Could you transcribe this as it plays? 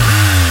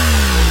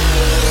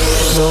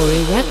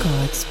Glory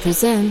Records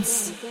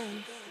presents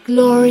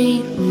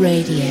Glory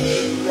Radio.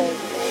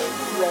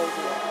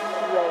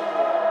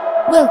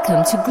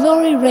 Welcome to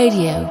Glory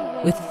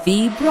Radio with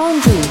V.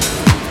 Bronzy.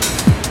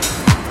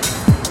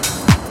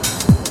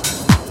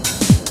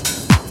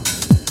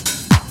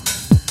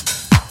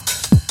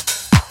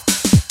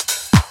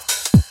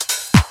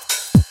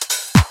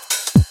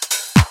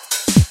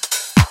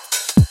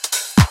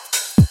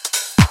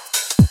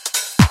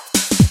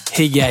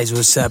 Hey guys,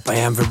 what's up? I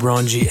am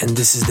Vibronji and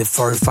this is the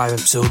 45th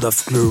episode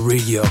of Glory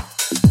Radio.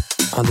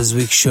 On this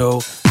week's show,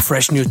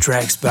 fresh new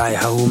tracks by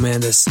Raul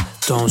Mendes,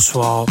 Tom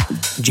Swall,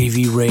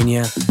 JV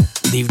Rania,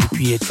 Dave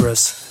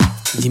DiPietros,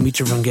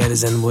 Dimitri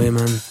Vangelis and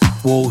Women,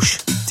 Walsh,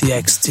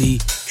 TXT,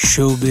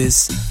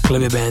 Showbiz,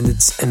 Clubby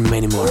Bandits and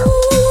many more.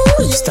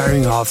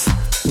 Starting off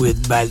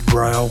with Bad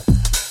Royal,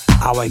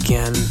 How I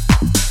Can,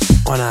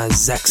 on a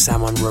Zach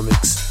Salmon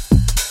remix.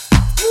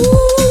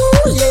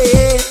 Ooh,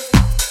 yeah.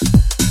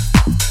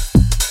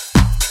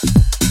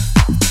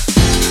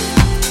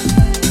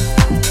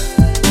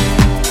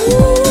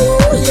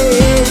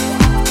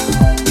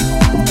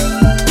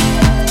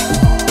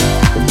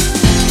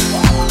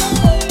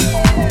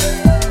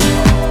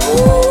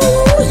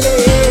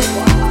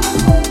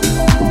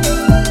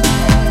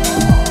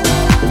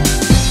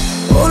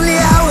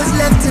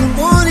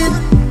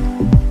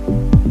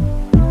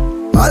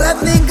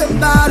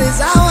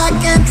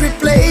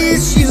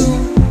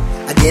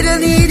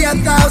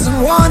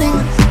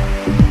 Warnings.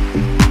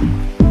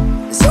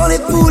 It's only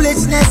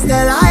foolishness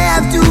that I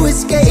have to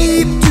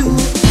escape to.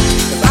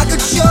 If I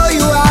could show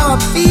you how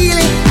I'm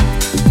feeling,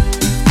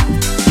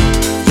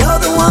 you're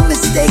the one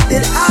mistake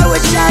that I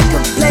wish I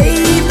could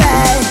play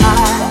back.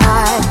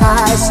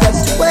 I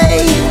stepped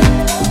away.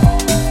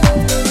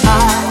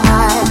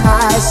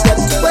 I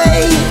stepped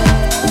away.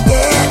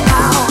 Yeah,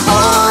 now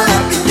all I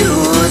can do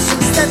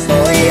since that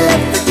boy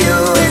left with you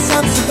is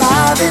I'm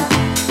surviving.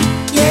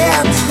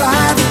 Yeah, I'm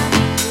surviving.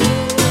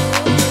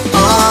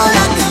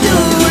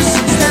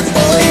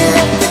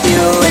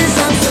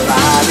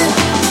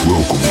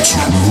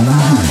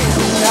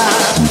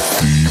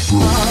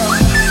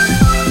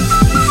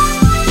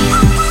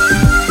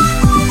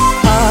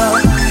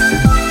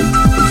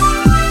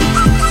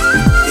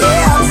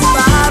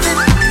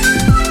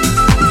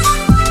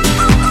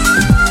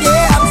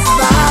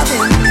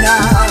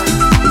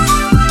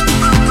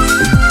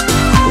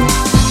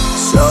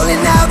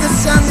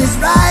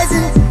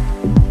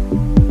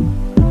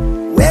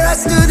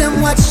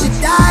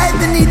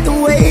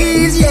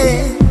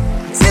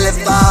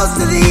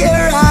 To the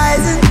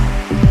horizon,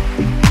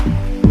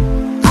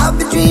 I've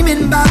been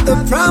dreaming about the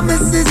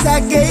promises I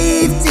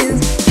gave to.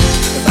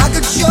 If I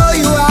could show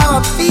you how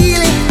I'm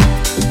feeling,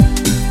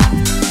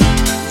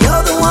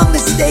 you're the one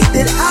mistake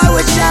that I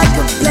wish I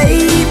could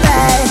play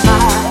back.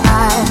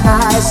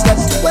 I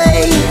stepped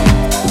away.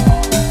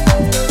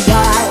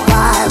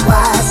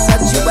 Why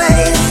such a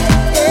waste?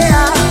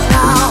 Yeah,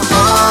 now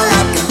all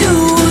I can do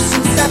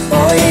since that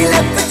boy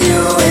left with you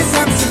is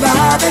I'm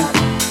surviving.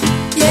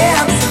 Yeah,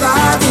 I'm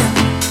surviving.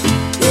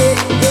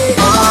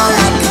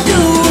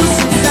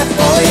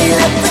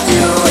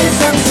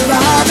 I'm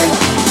surviving,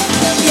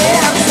 yeah,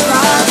 I'm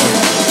surviving,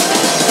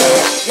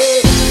 yeah.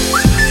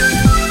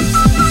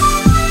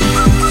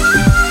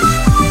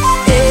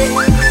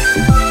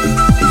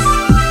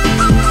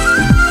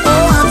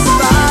 Oh, I'm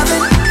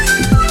surviving,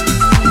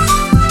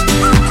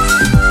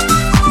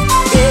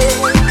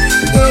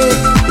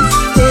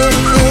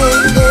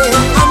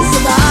 I'm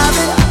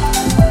surviving,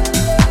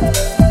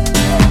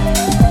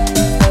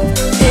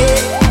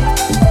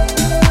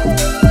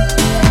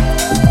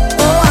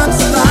 oh, I'm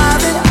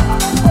surviving.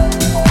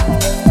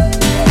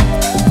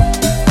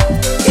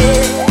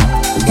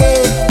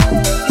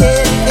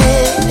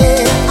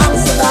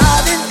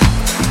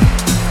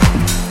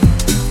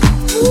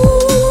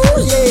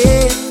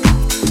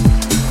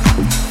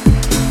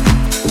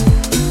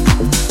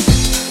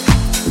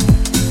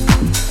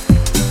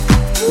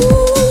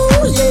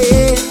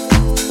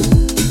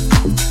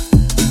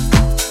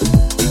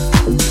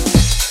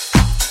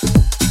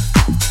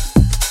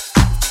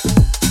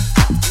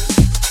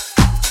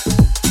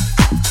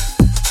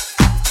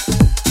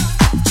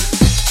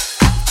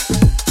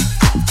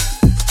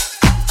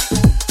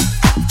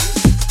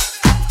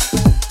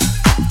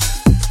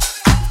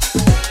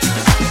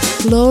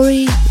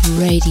 Glory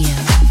Radio.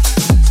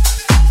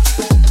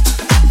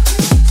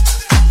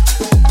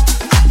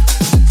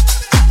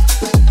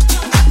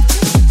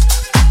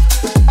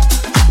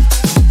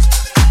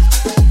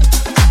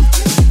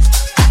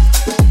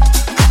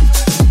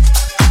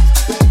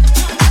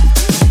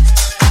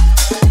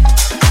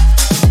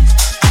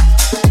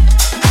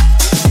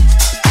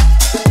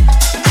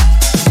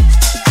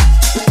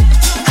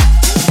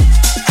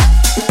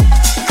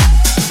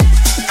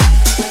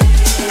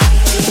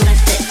 Let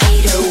the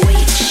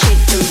 808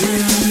 shake the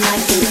room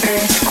like an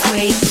earth.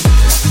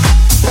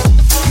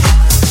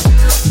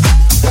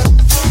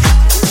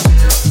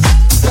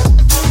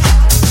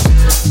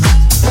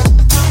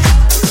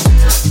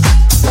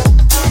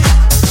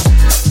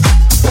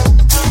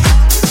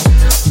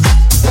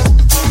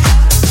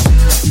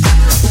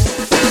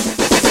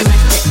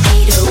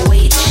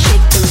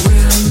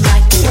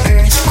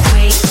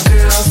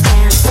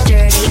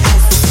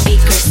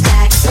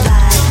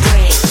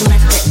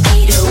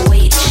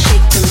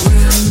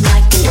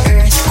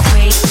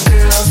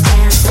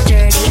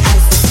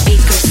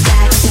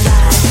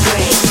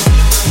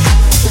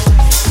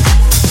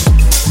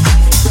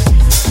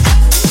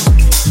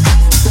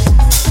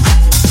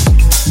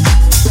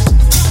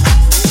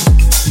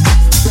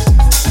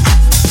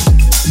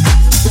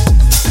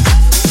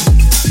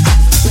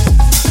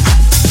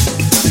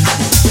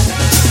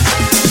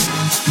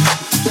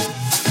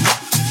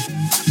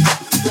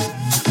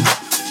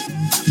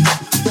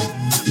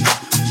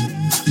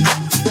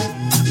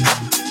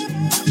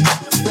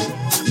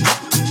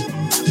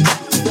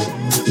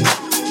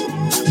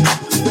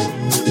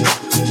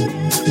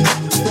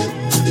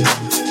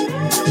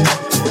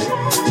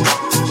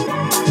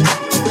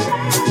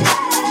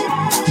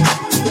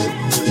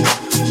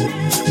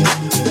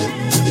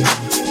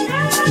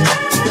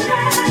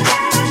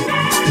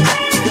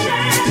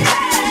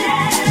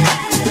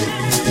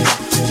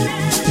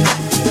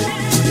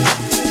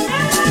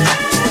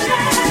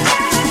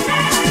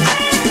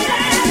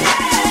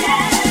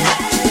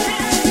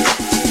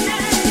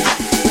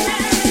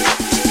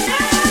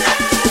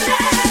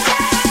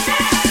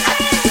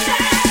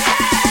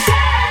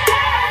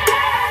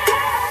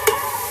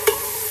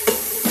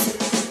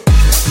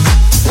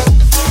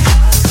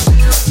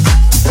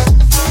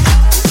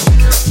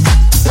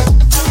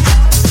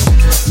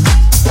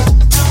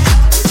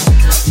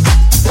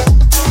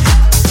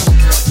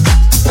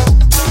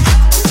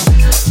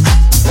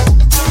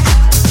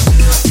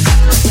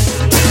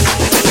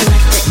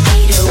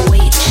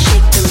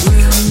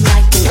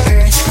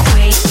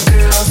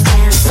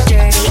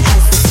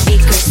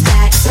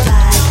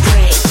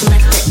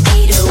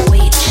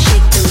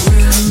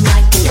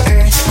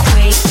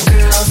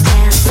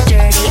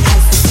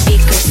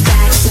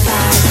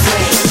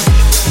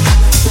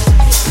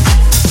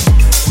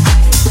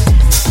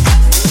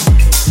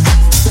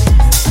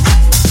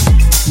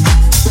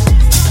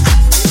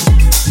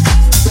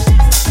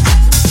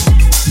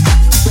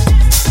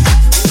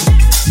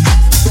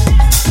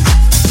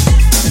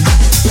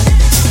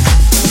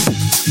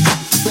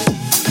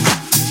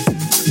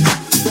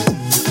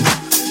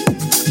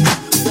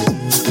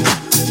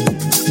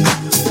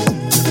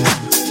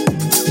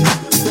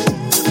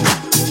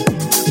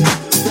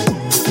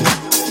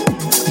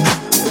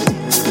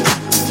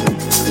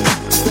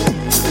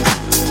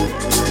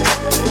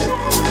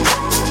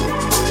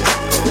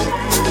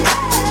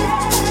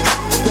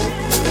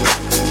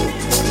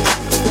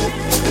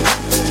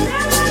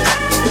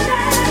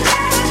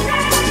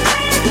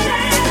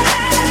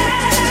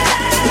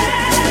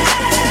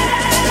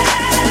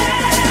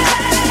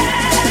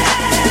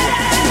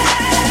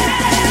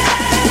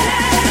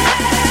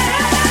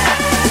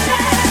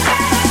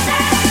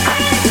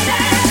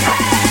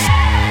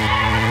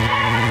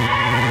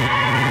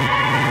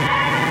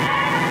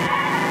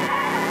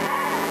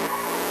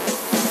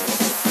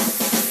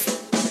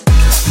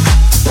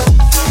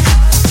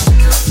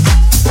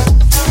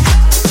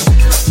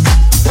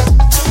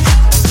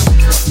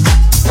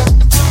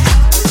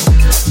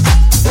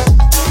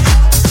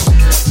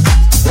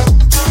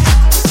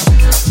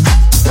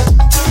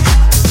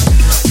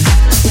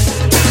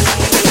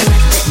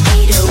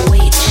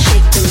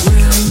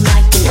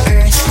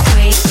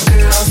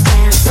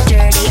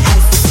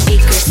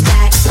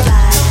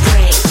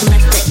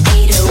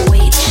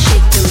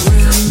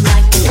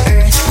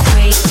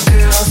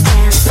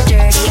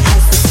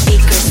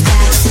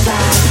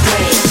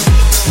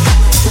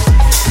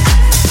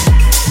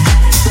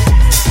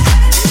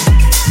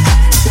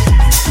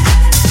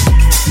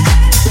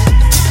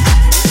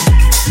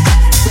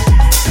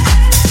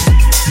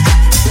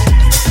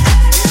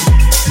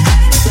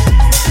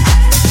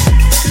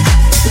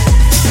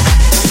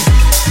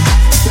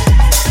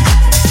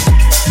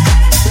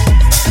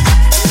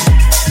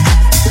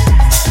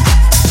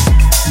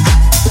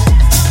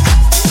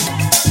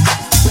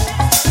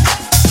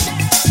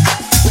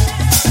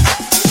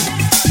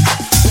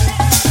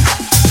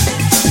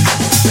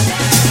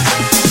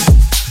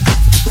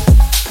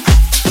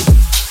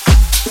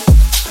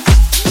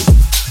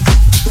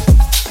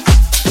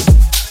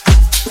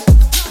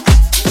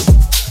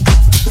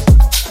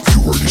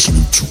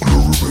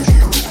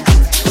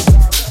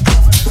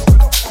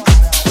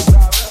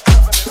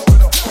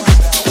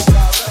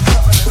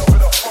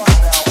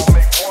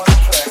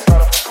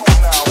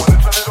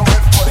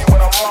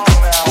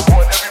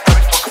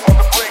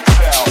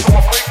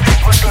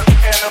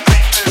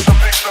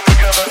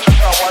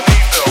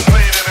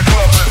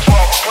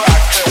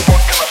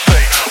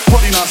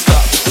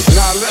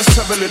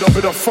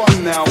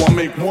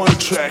 make one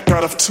track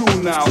out of two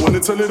now. And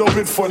it's a little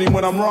bit funny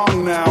when I'm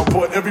wrong now,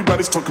 but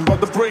everybody's talking about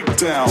the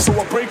breakdown. So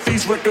I break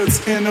these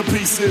records into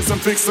pieces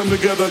and fix them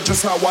together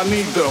just how I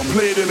need them.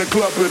 Play it in a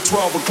club at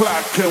 12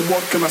 o'clock, and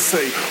what can I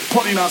say?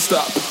 Party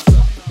non-stop.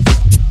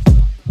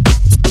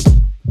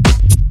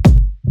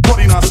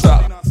 Party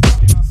non-stop.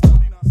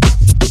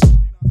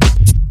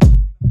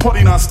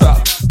 Party non-stop.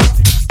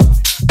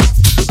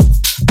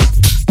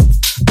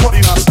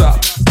 Party non-stop.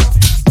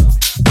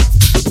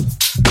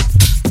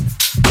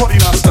 Party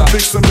non-stop.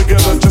 Fix them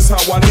together just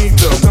how I need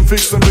them. Then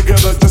fix them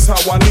together just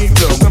how I need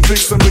them. Then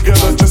fix them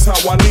together just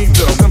how I need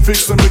them. Then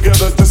fix them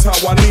together just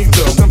how I need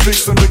them. Then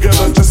fix them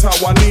together just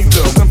how I need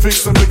them. Then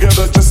fix them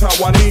together just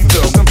how I need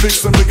them. Then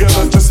fix them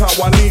together just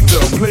how I need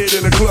them. Play it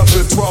in a club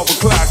at 12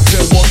 o'clock,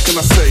 and what can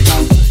I say?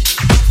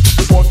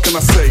 What can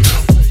I say?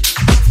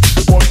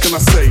 What can I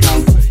say?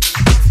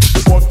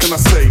 What can I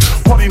say?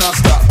 Party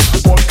non-stop.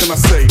 What can I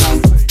say?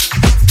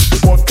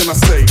 What can I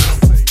say?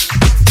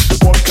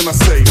 What can I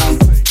say?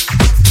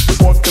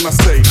 What can I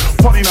say?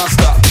 Party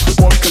non-stop.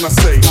 What can I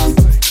say?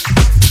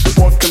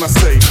 What can I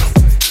say?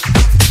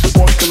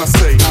 What can I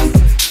say?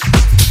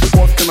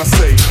 What can I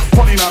say?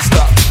 Party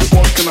non-stop.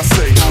 What can I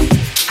say?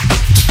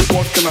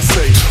 What can I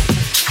say?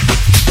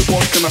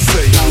 What can I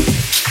say?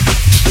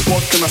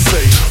 What can I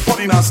say?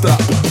 Party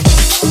non-stop.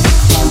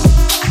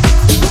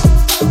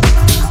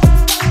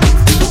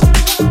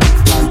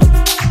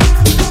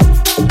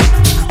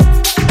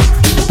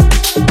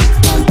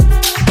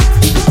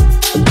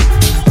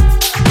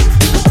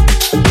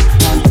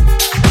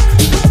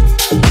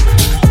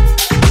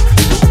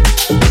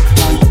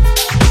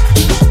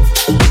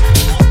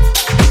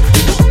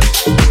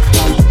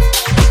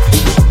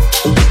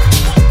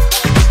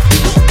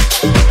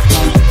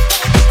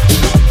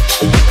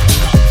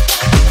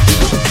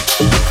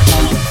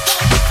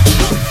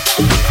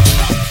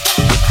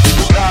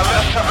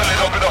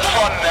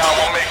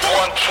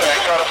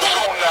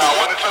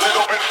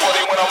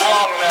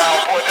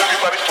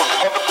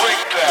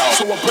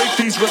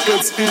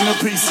 Records into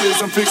pieces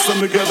and fix them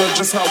together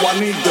just how I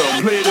need them.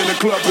 Play it in the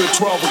club at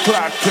 12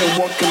 o'clock, and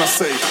what can I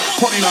say?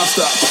 Party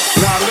non-stop.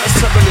 Now let's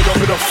have a little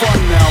bit of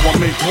fun now. I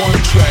make one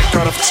track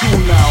out of two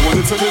now, and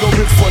it's a little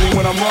bit funny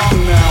when I'm wrong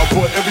now,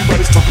 but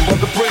everybody's talking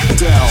about the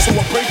breakdown. So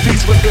I break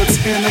these records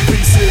into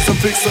pieces and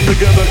fix them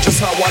together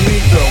just how I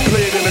need them.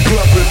 Play it in the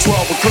club at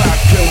 12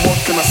 o'clock, and what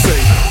can I say?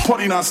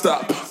 Party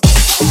non-stop.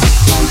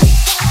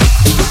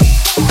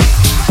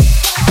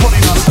 Party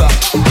non-stop.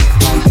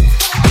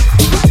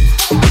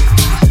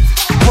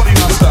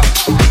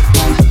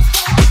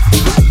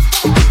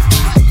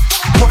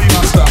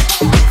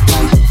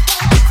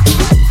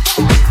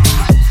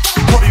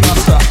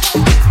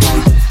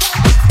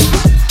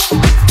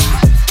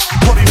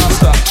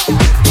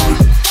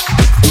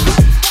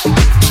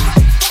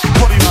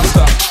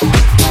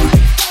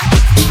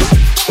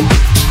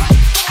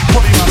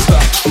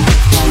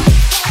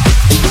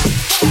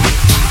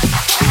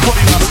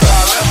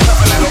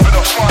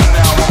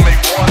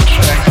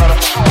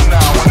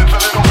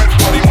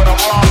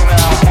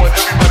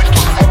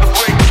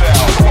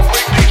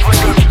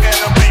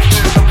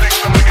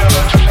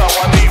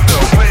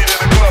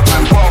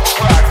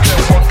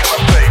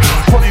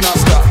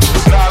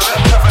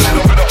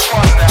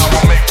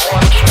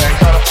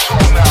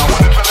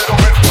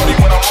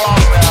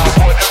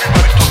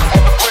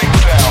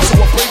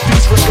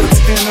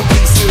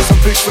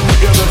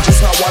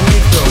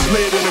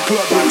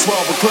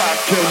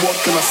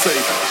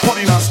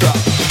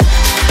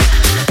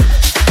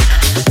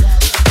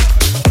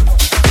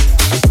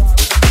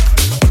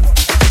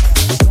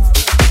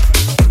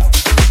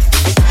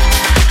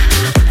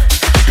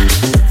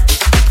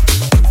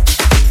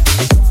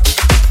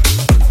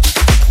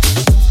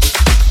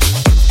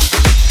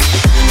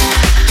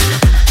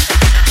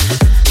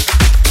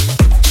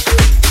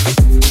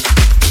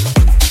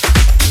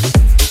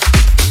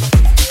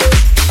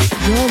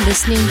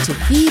 Listening to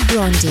V.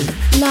 Brondi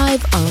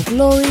live on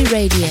Glory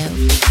Radio.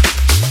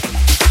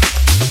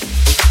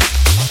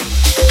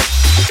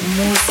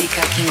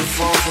 Música que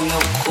envolve o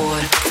meu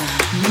corpo.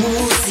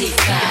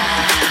 Música.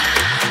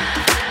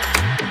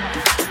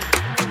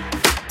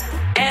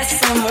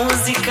 Essa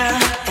música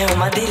é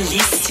uma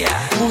delícia.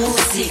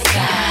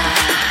 Música.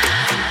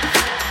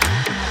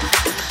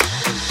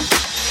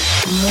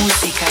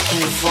 Música que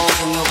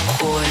envolve o meu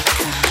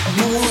corpo.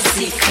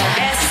 Música.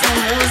 Essa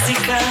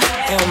música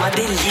é uma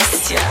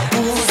delícia.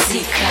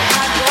 Música.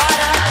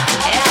 Agora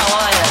é a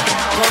hora.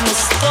 Vamos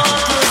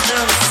todos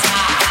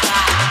dançar.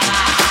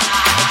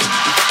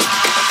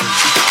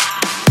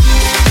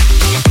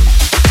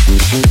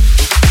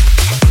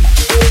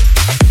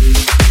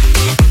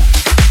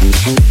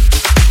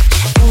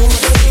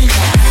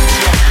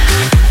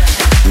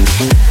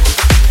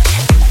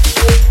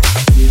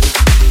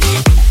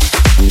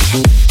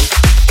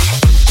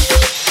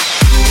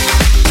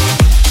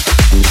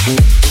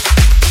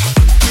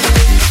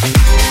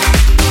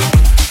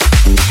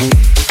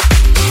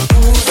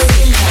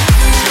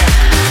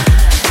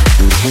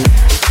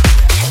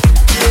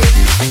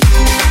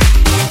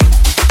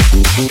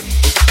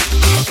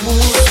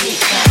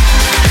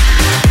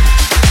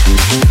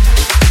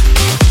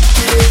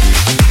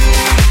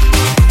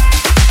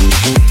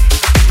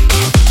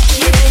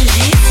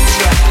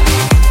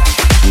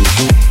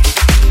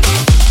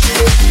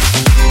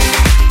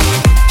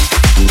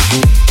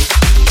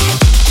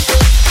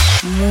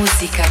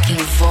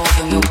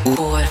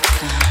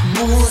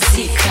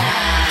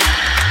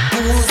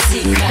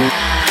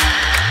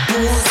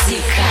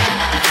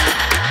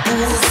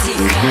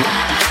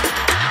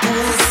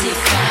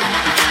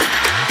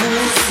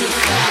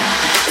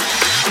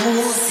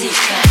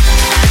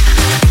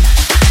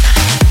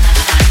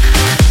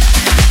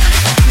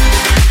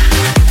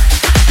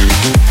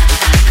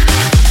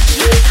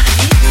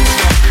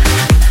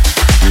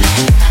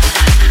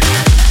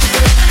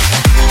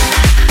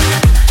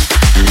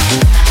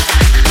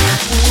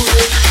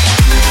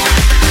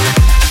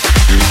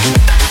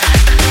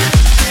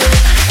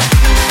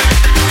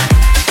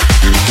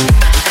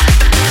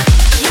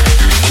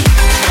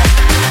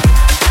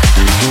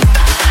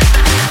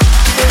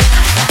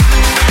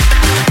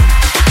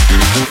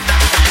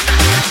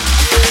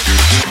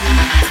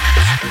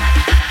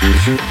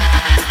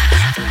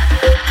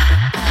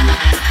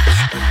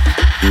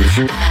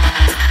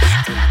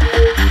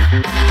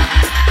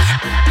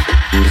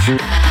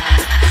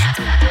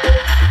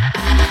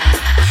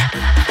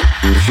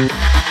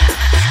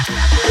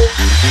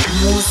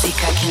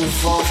 Música que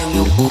envolve o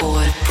meu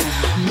corpo.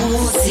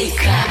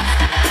 Música.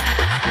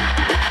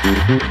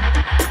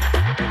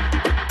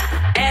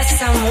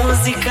 Essa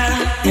música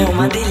é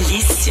uma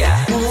delícia.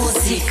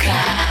 Música.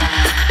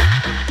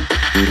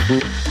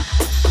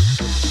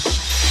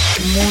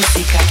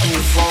 Música que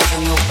envolve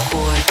o meu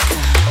corpo.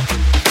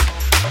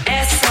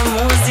 Essa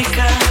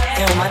música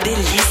é uma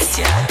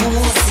delícia.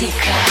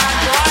 Música.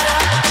 Agora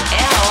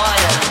é a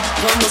hora.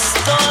 Vamos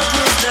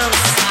todos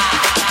dançar.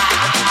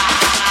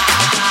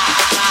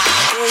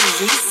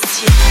 Delícia.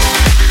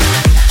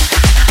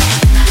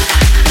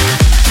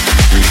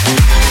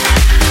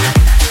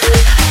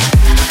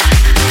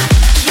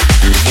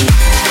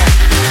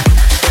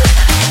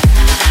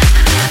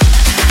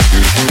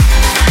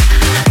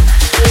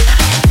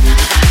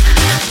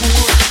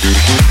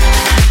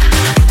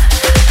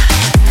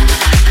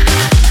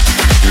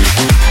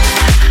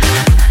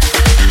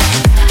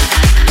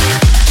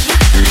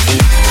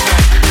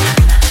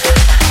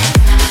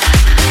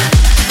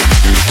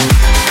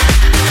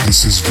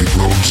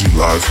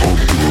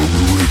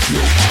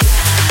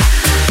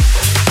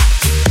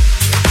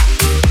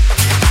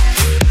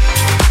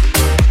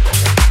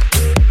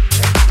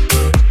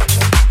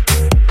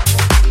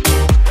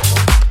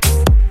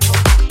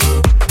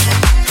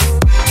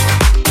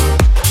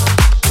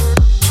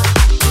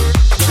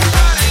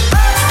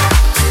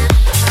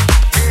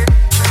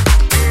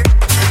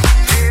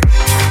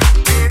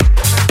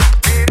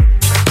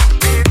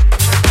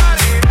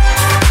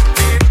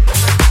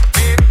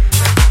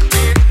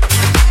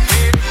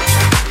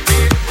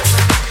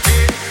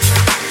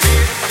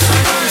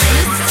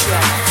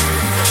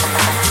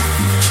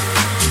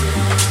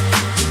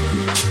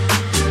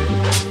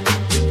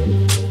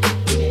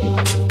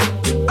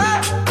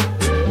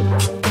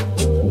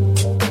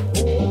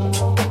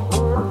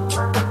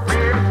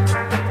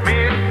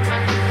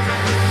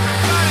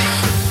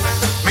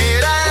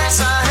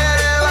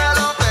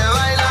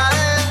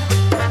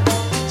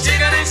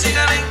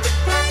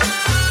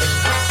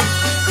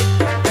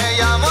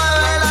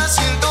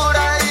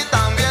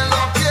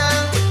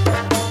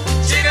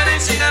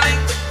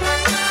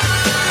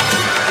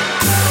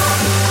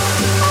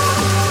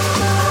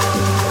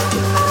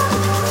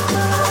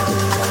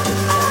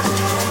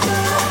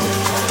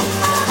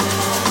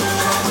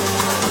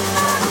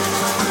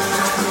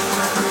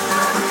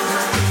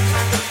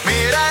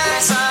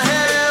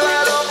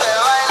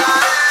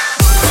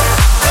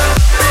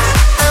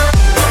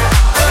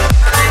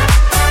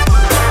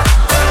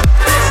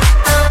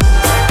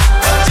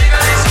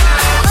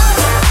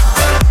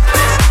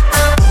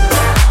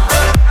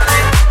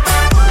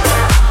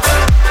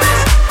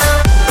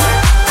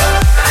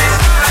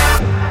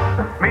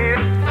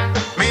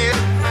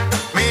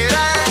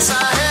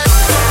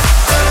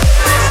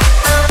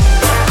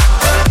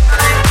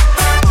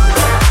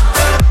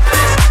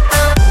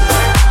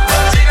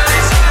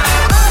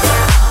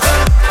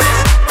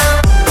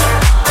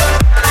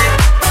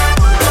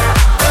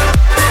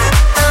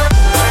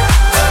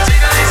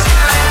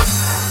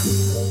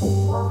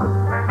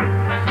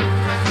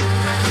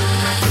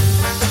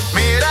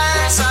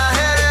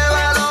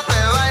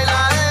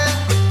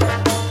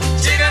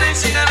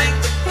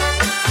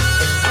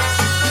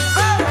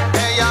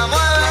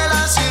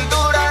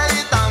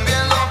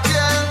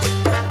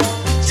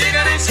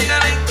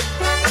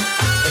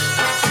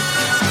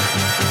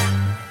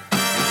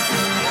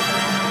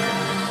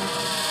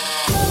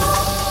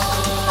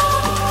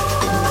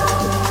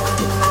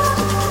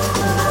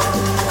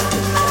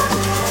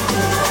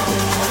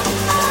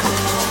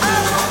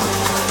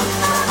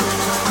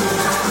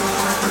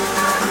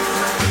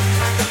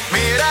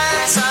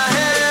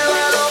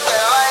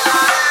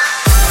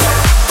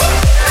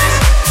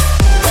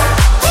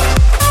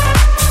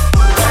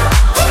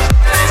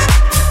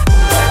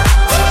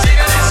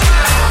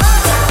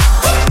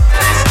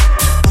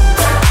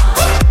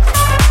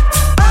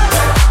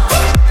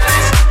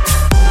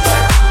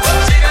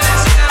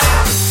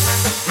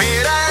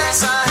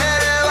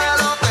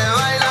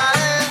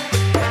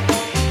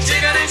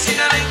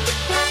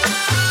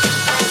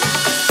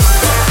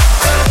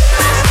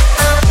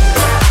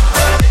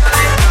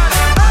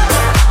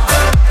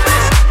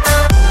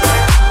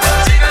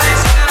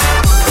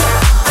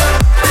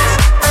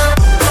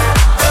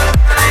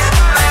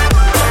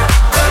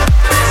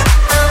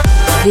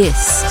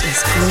 This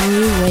is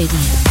Glory Radio.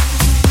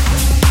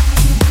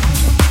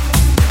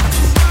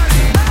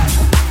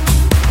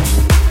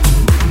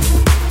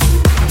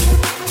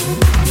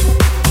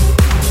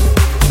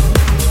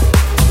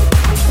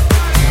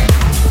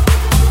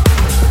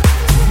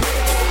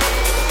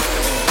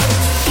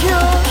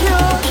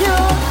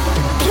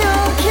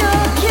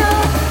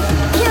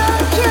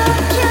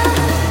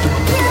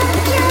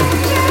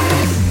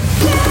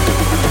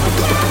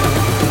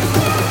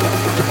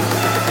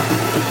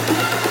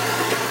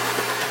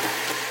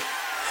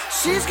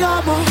 She's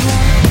got my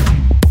heart.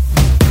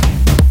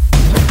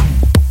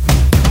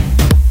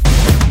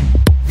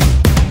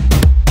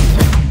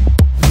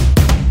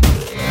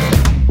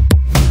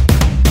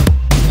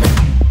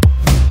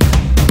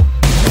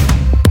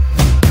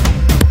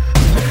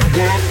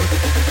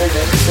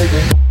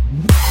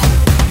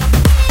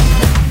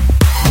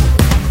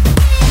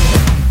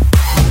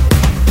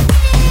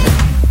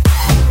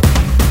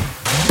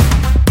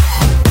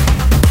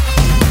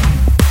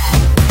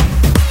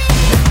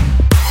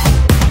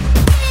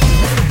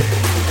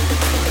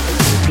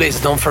 Please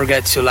don't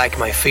forget to like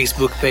my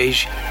Facebook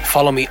page,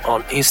 follow me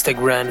on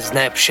Instagram,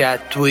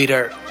 Snapchat,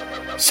 Twitter,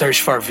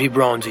 search for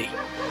Vibrondi.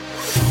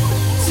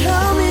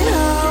 Tell me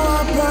how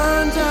I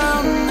burned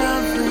down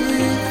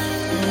everything.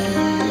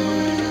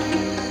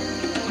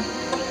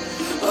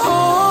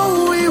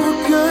 Oh, we were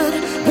good,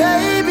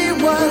 baby,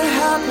 what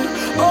happened?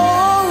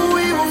 Oh,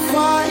 we were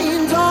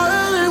fine,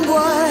 darling,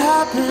 what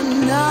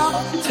happened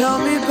now? Tell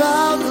me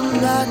about the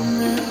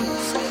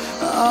madness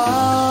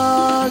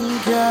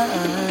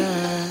again.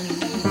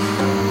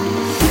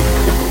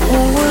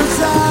 Was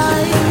I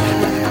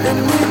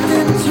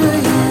anything to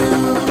you?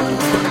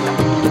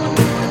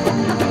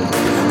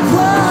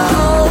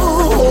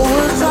 Whoa,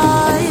 was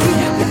I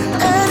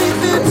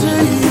anything to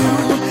you?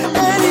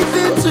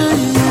 Anything to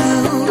you?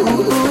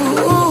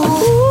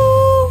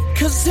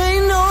 'Cause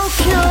ain't no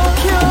cure,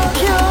 cure,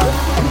 cure,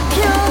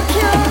 cure,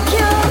 cure,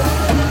 cure,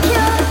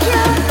 cure,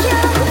 cure,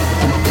 cure,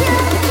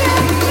 cure, cure,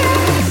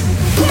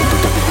 cure,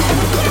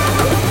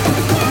 cure.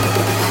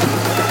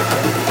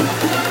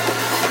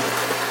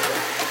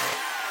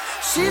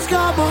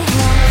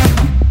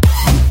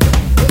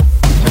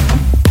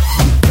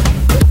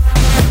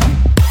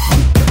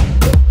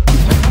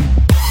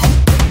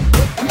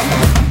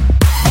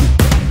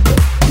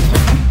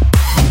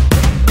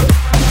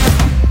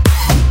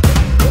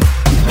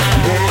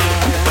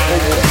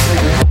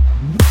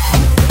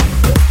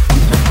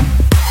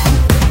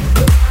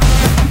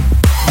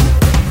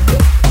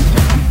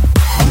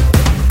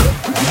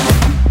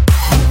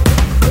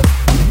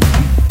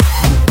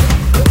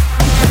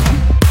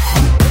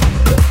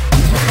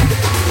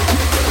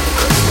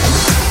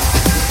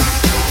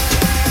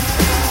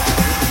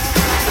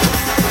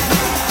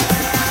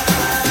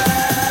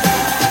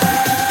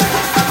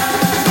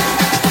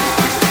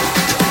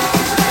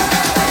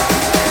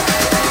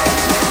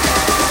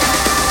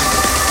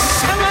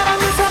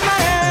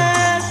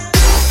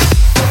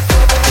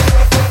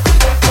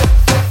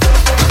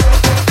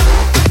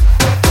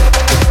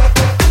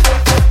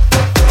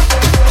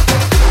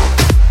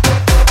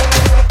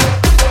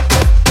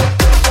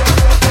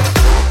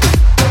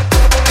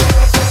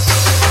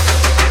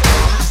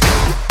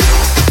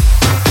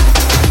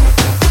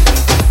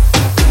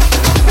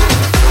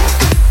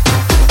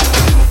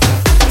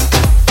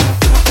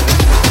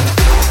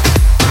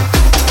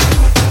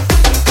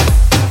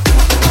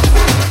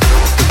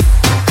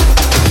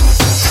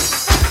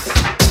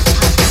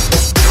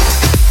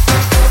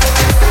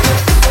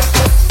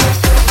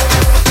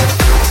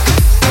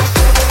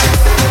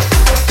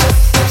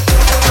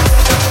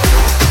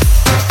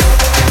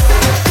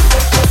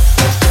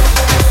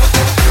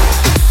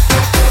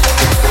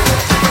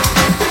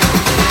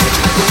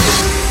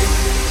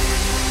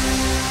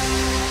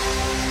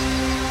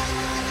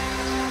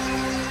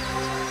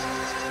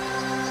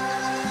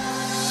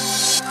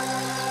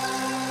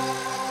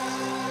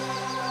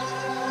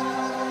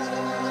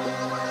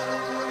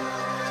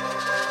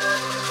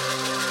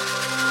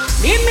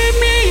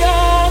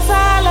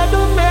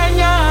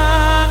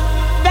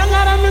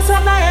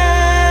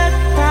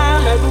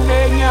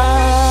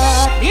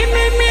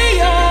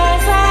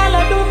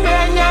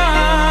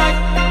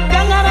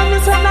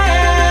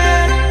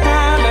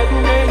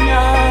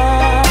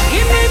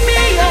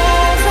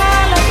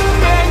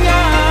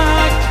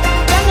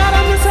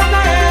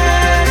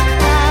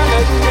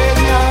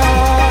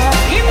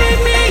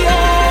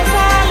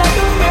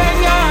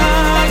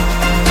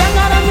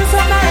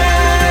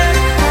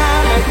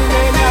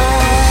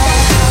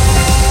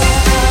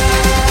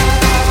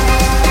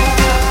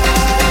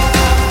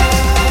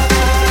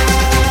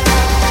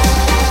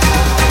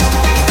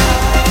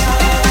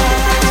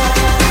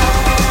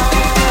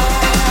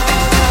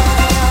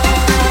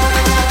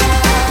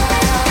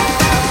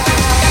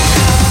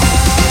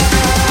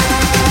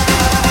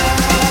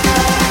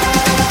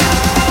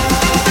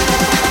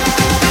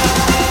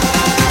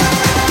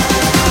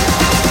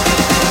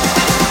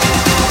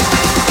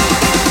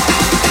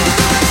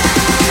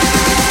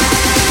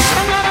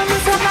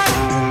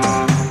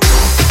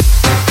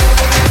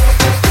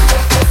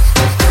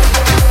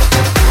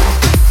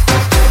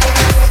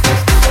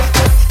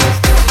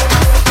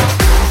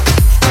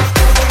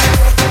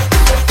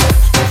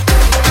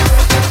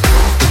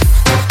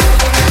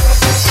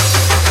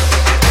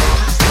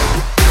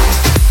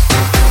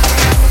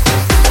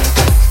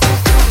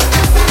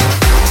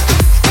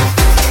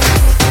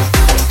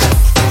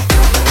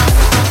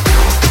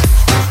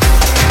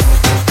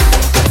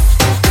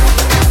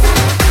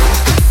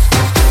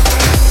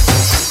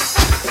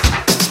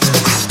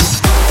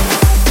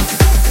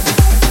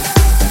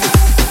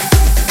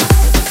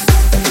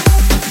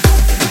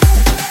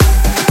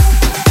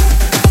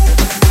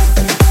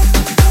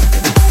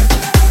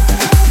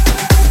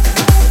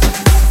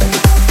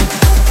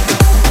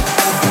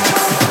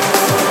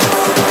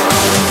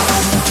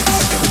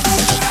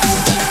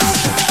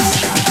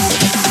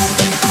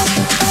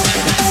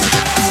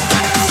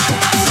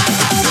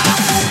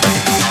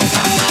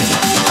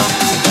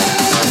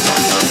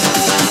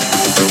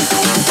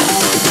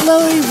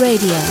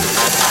 Radio.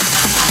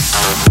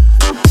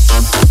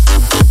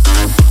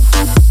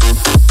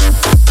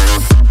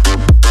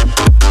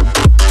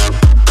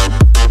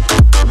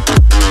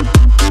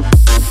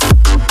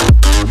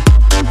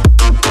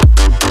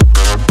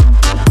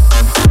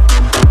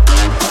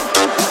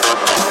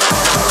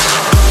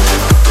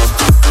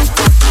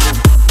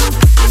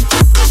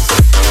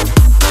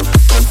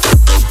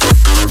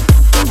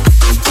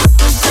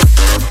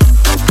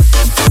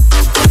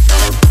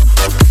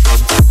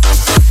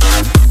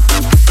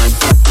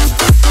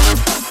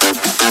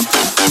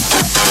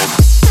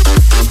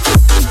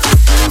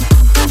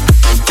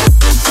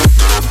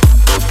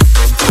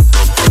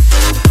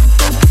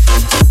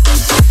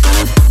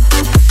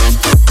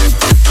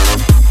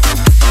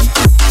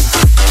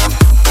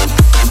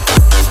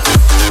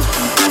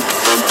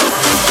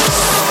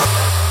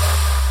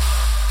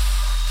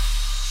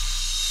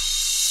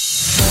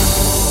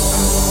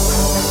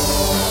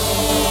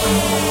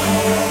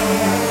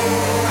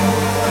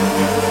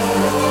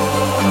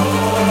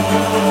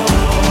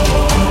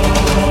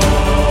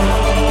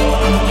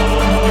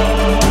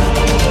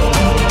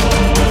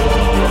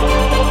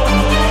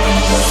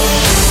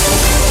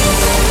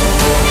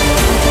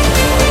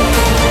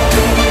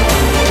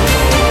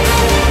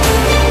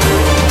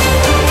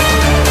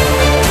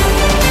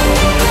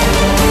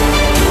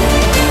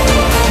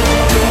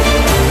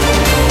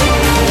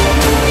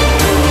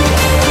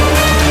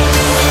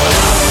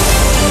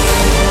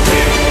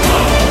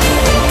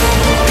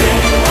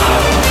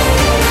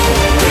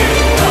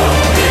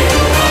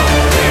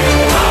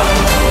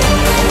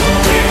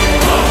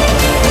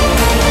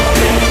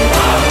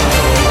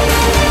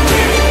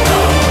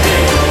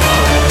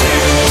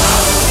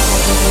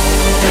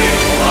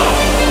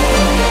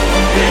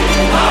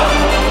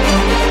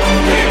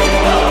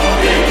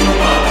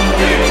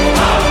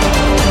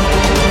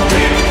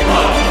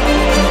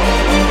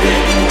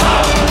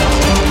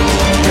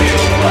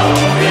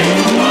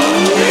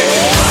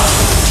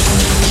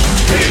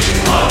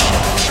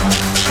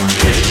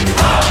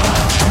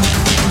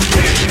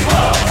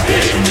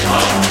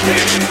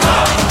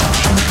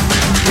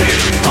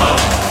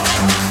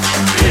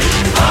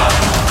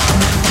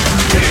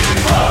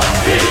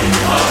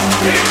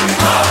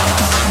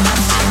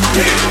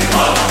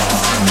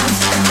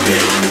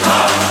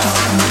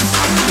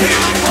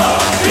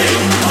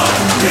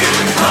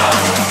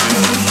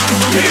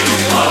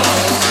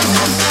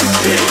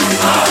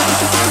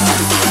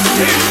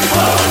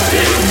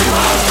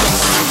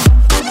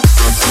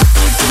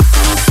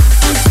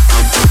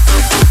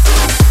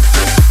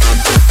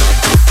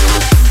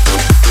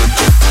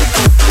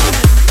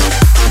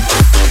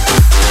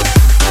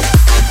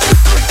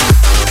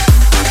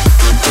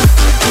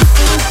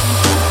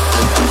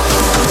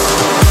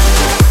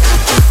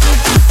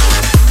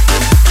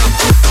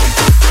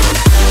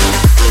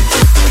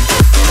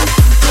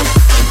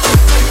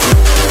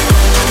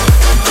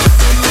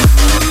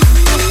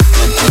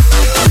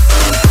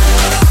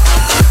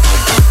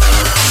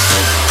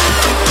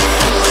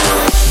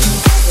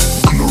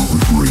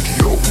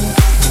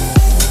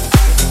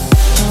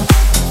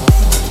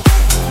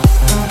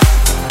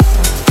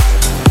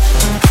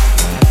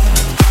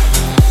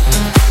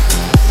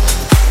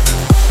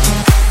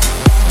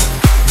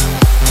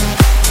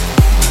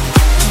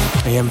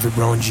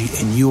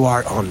 And you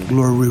are on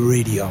Glory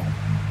Radio.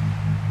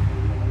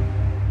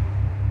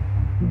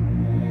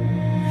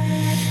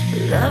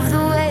 Love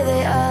the way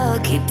they all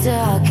keep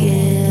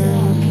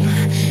talking.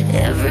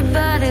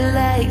 Everybody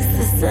likes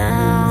the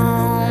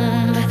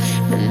sound,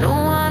 but no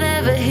one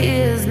ever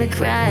hears me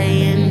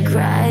crying,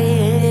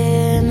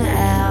 crying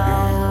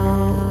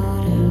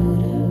out.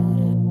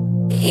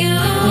 You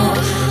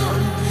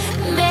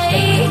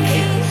make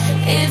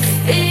it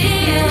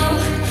feel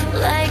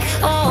like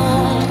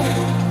home.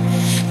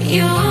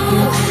 You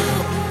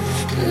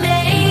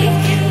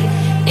make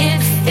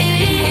it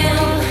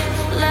feel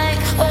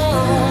like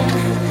home,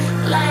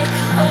 like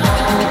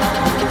home,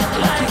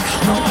 like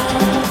home. Like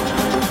home.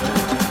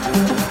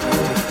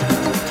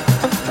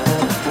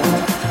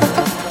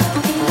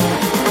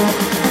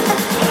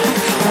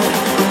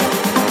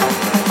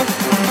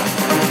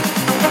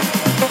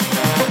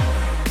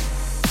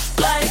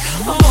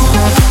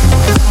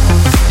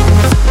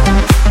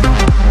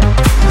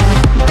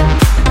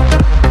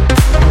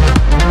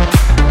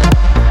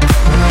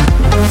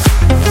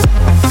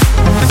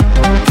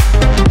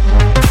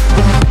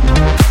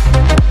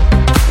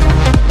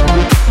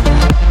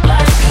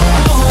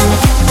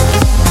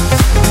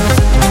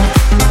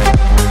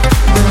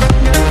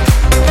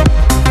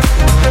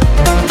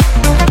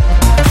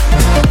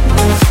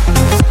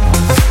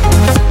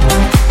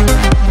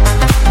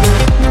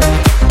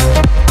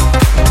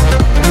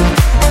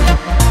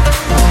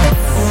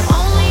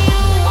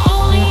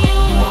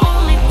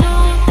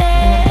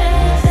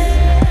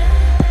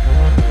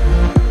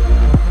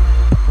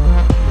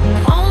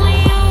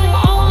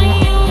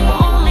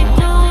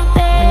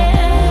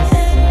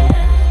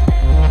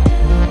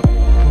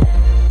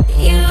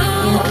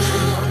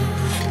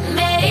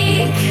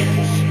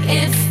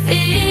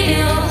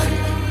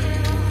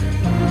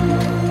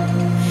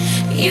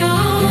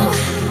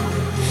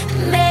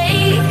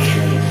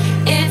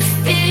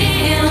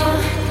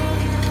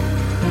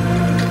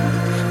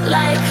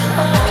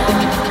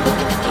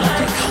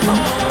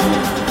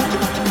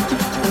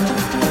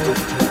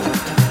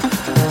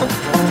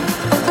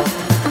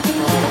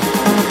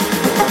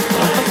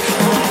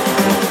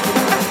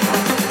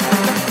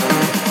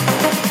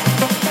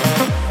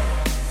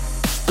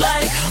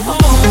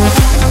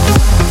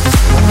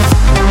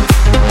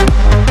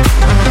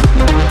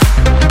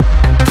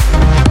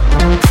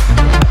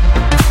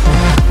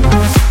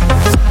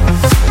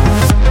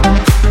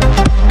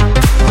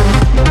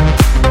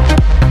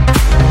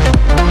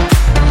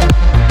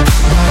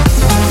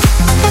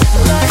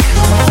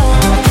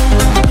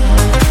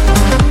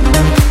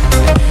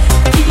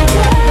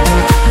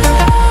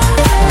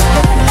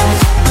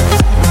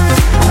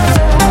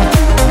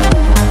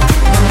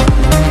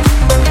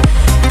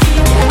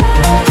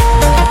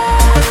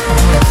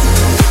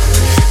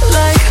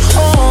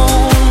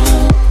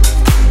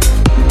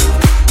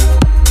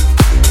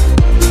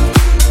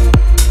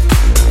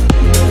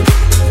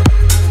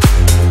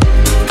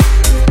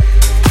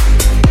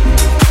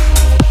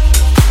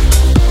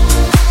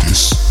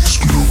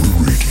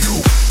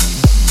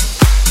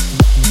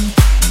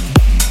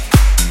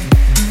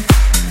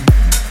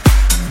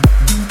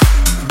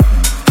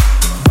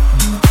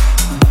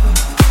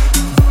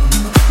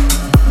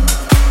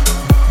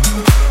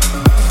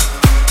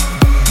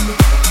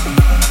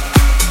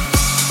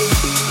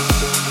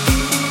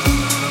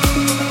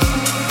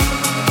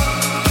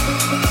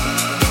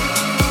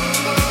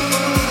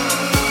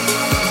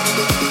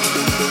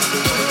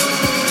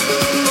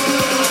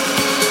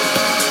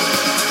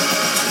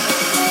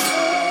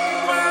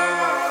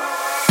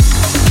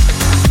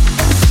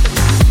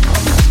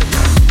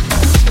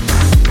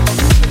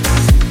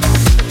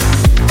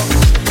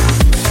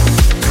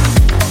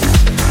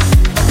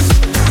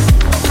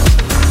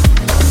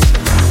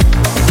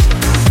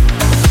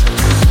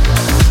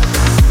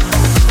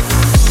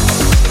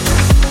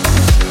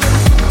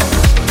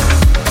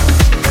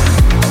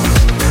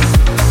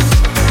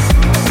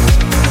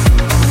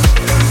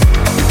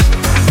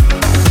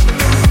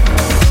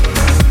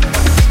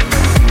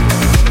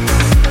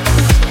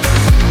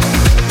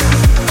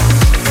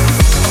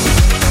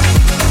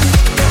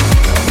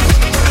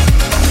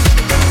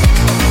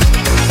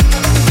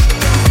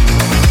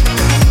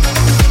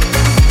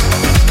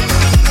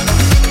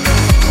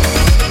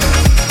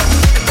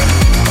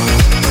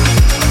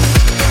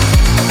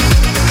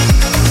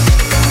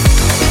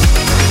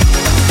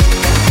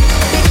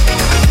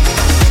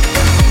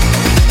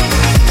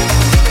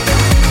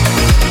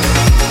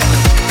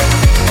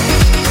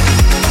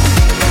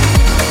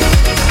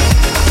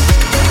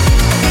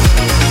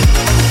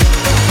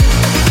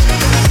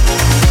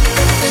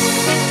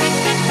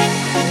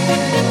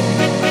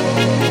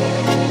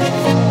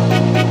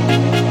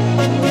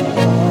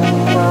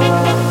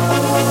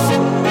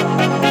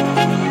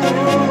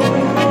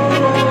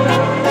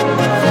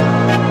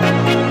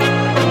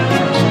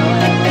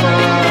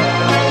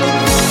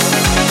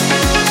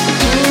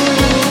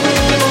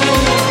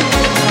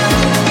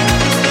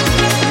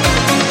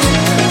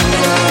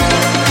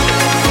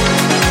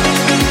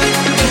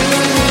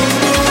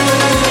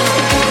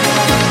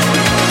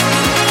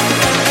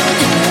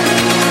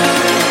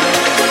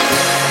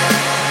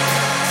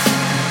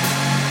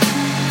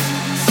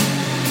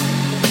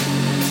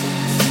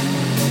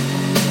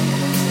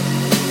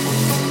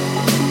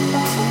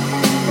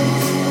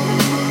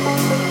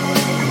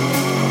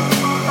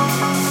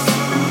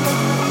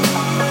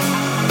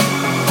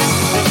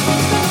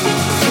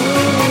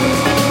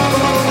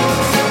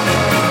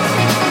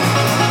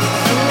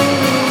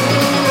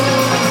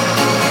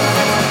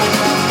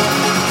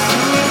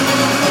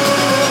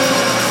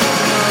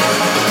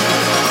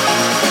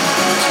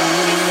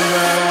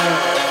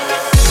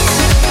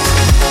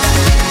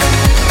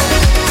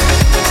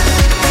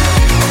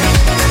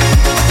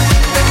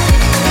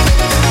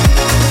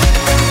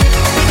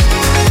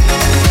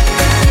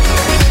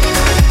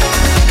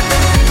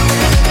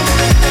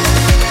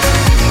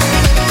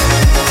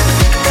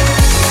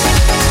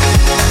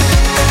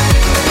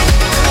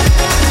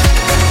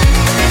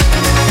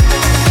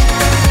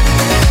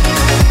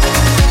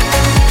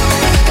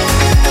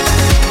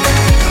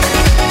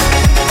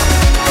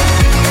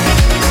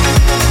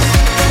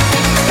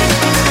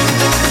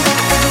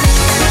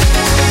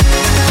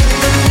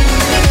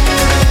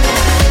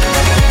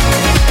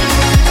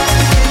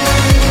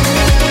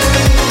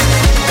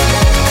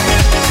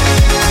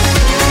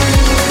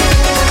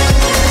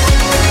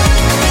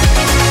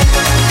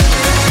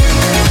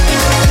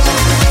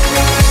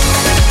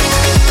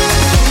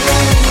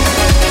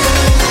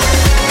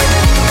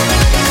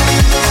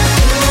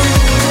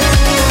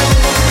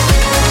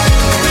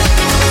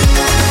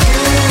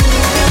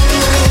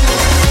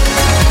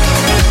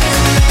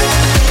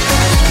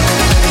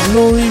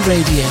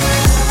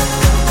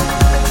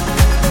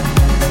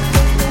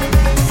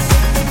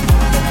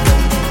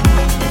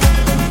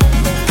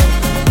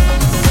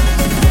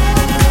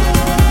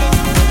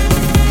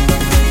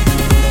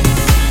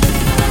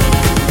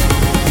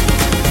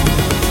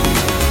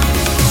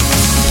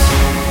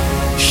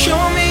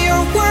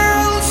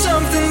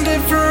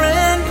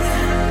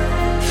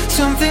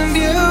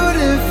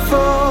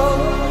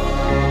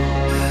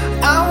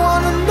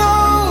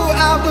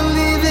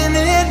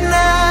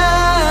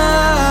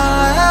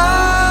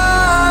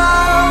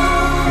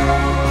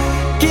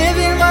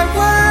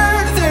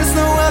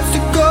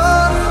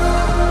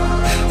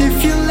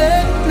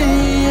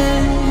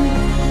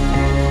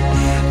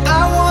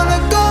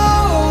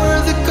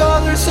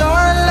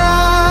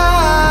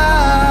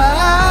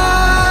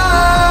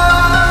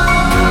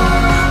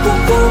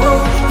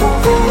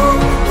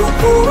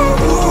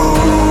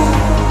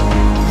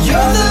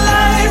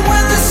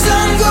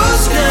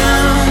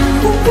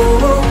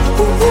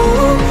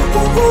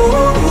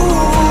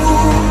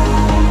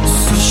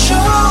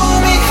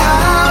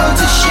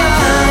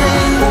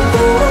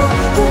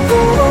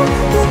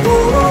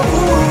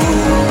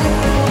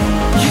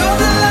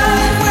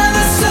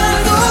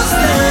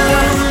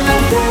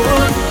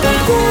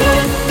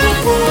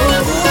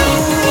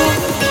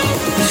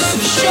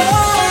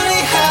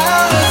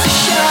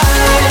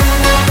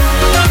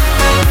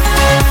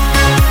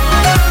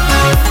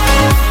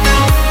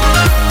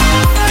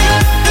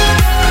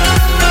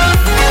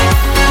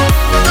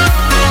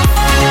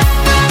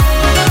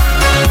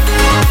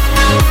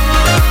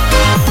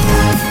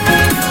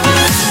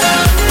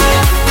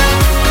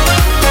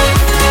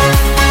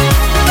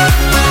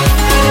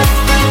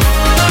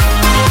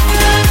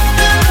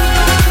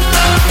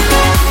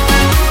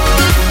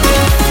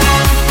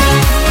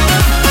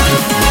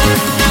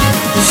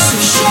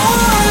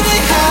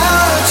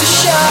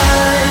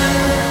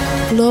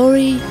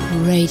 Glory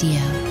Radio.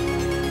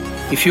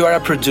 If you are a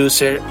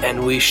producer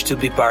and wish to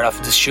be part of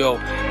the show,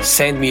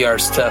 send me your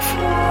stuff.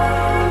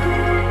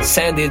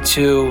 Send it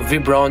to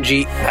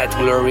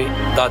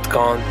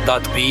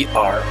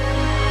vibrongi@glory.com.br.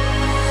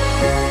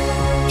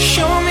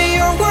 Show me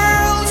your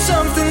world,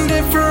 something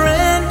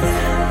different,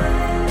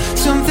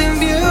 something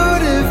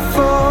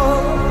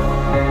beautiful.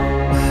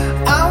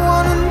 I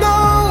wanna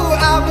know,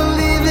 I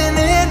believe in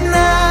it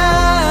now.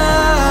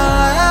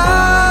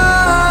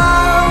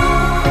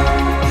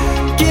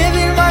 Give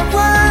you my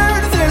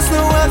word, there's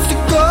nowhere to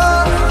go.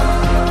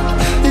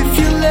 If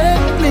you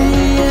let me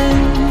in,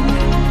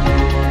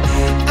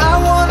 I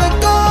wanna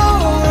go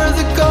where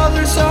the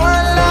colors are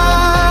alive.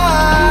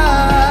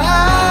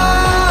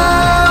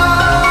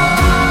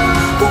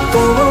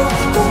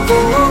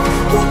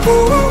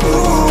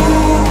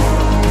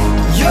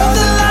 You're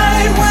the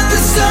light when the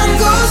sun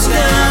goes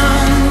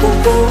down.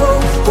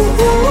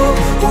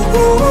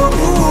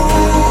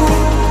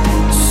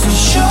 So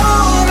show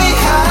me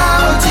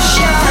how to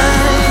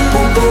shine.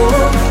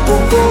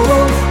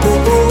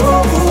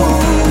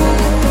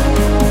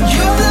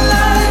 You're the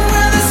light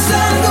when the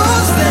sun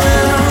goes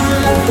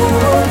down.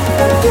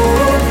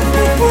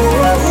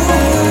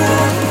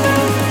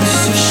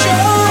 So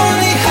show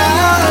me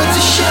how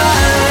to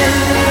shine.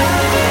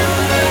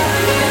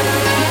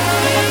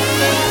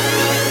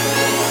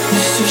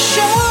 So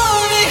show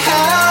me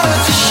how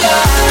to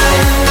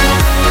shine.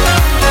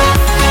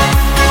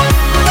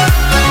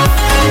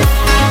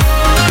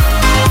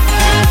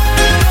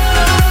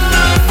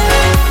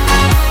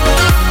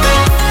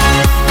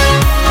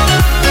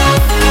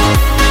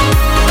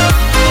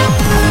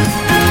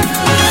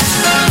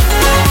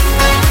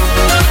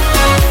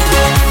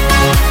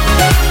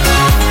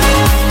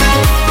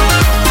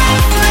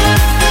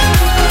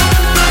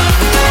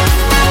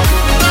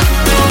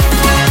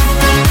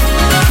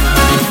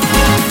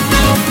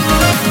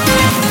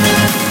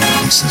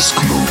 This is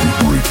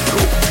Glory Radio.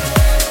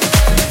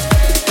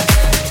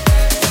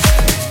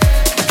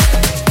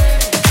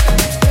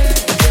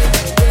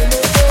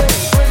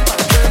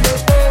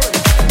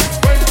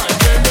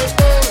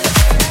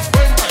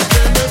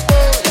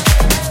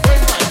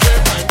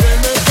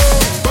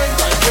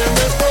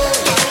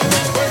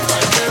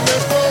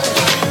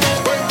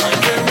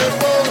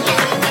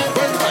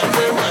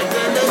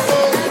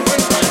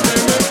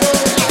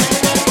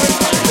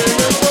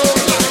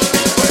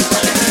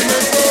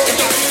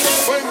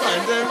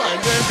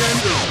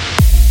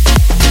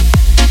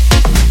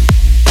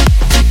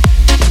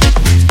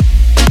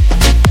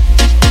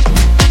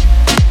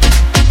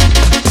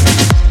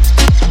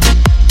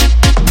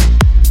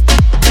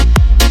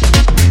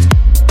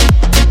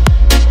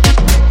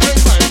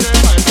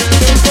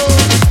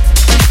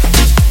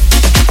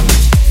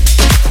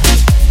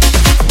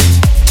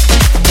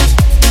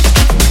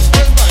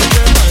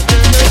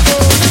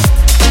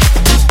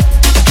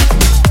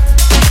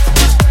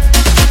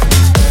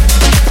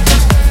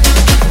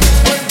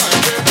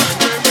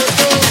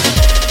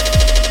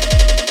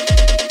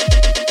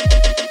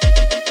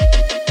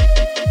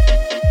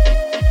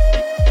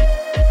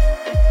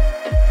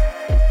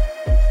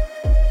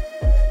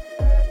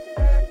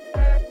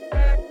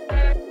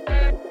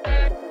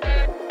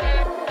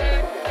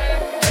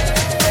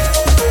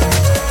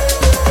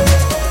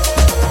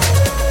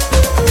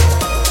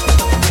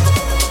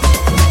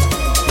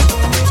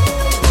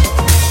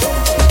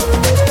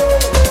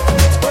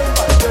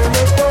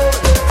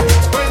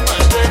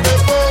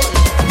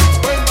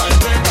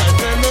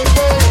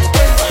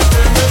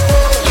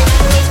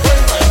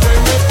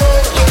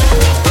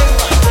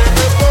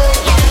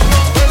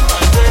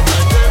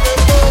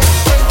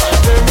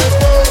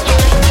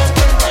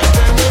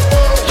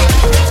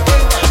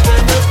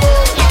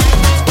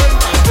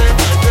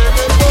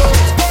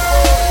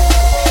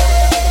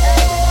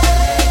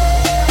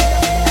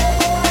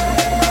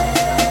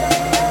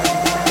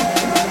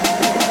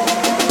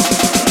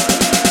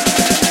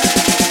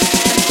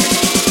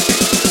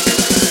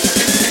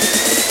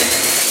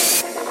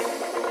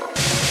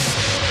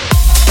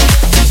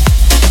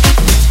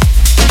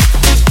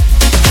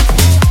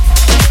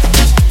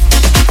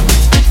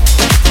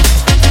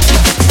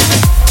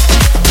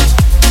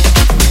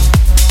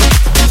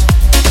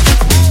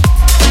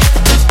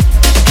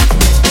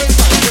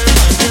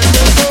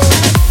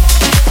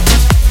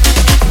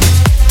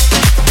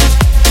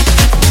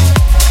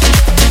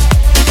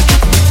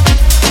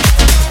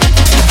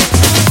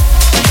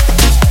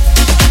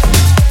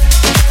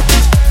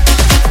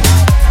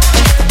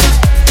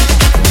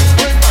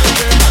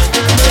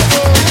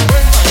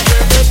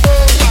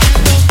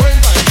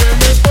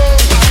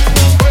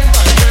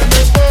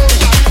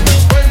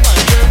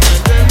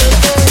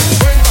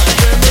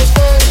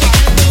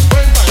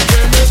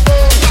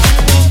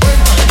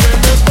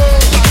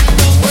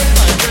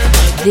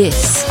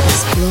 This is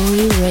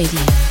Glory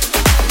Radio.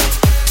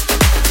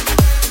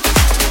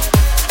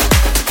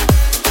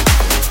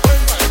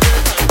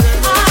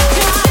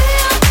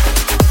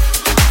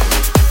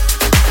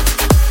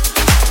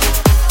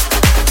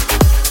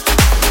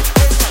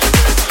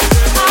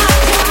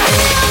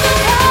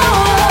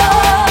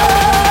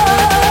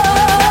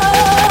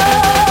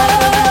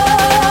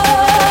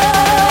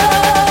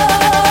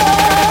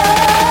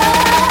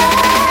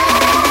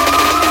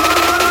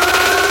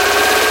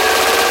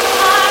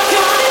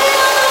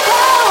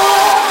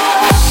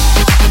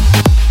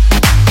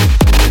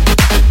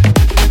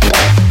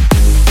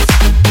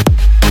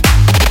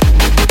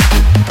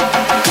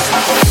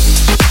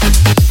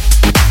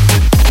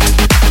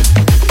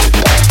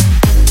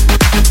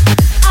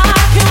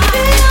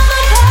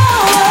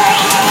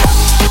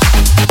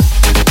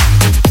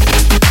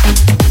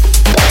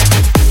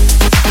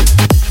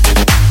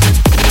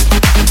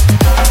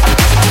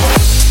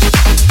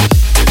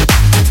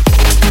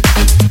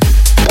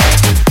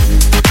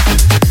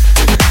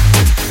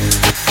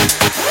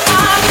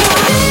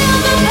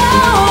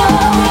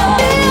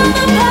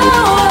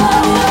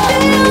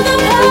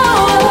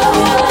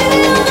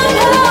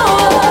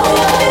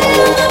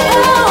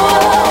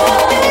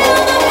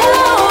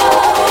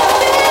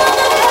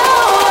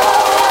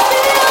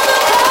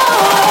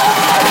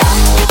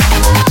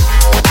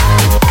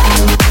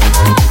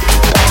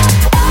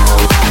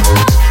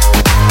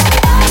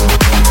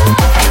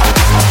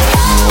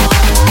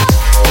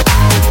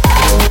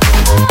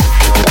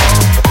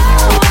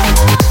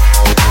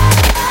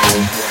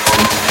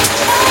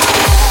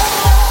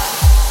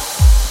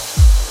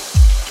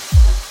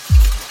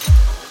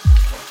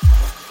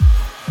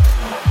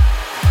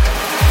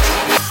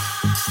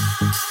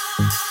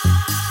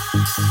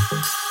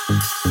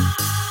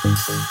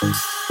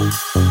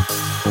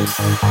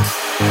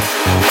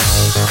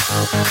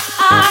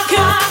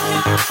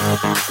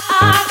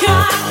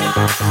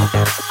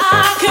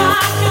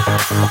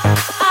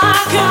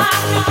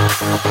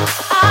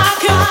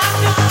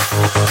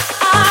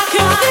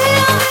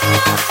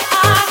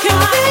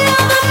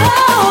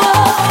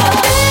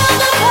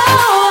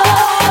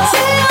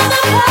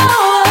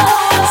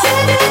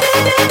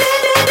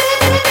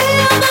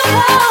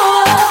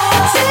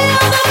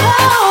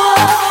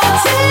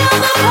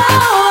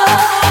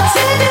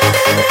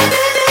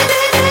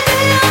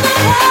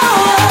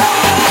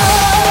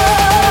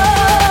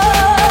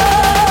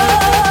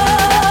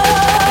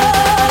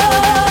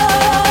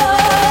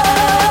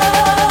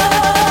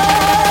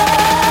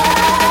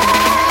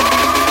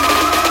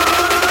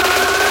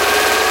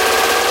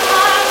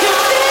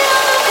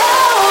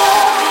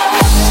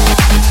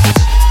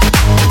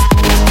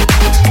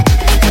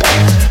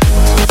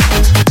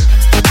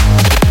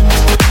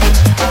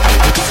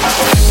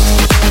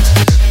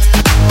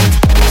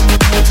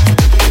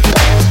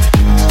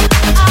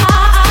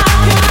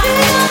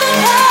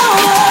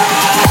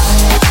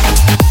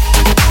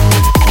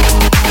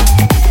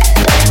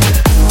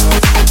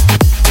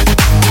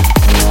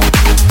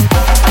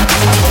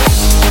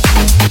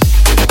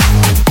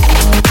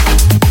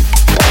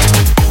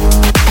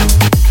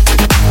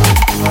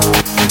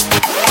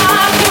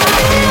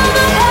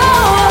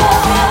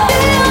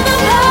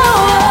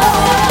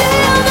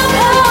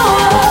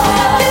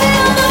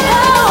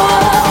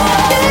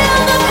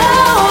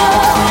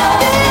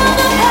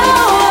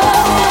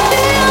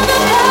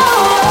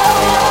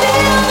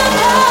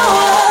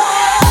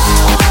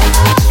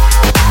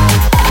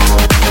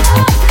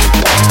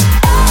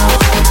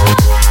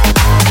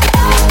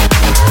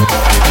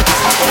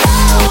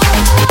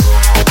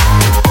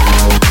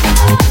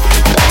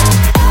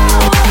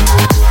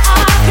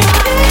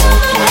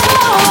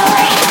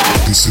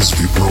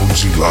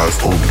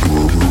 live on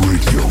Global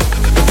Radio.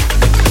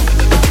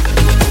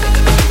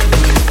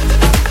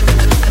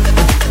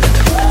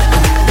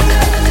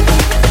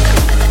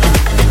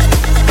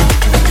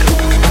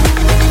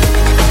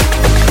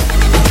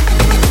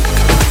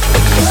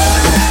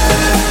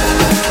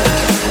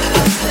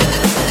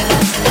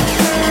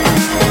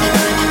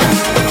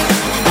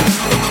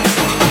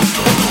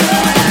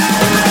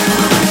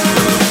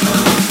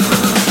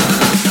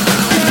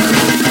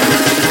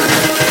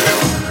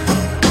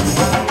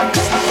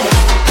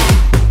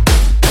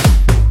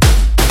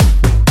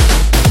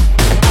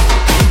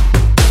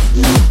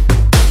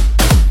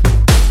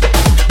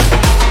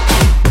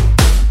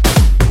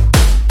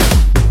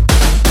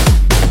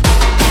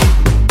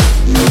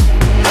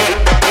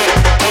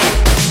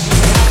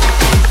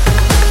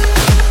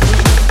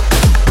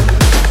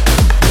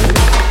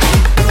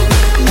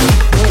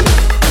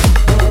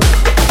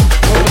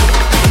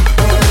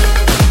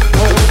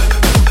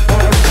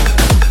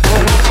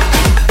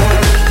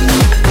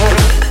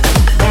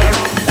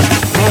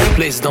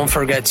 Don't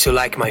forget to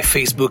like my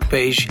Facebook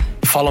page,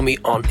 follow me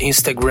on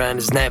Instagram,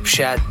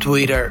 Snapchat,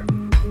 Twitter,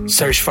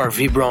 search for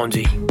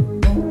Vibrondi.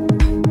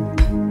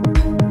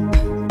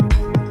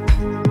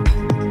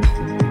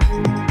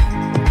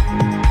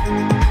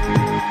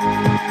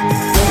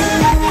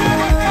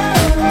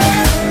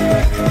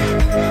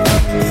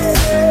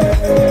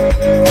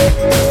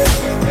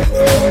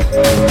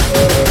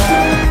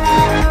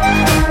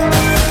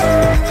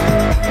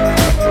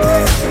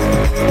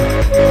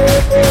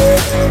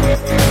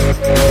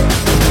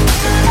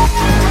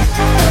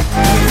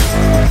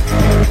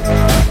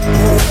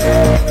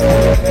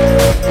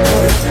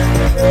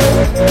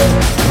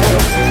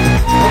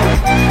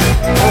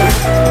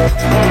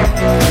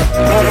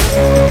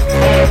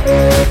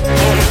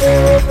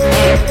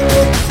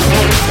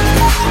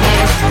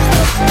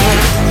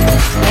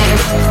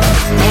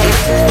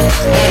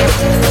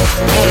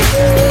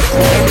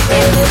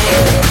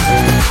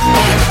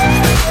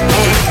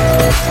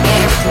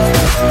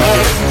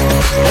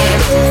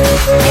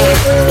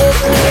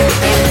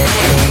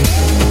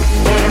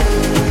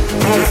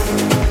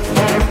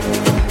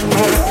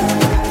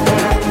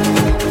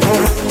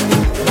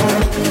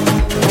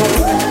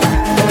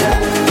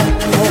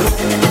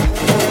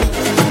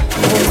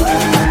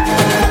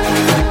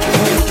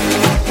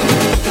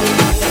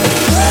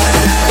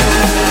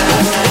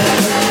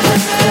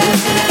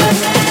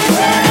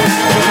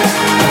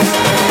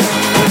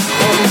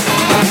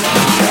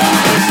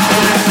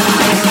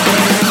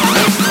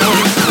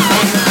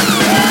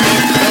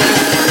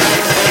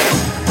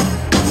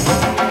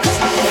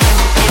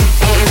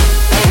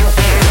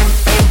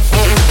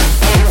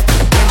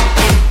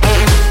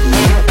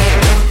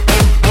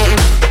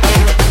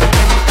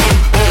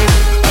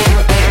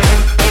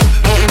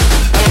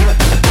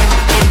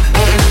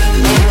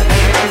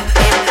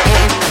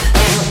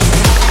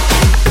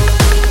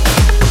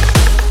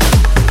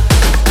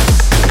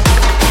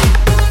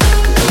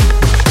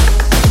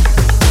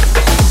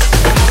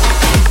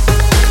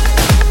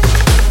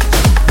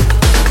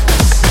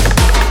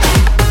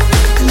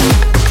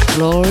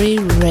 Glory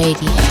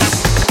Radio.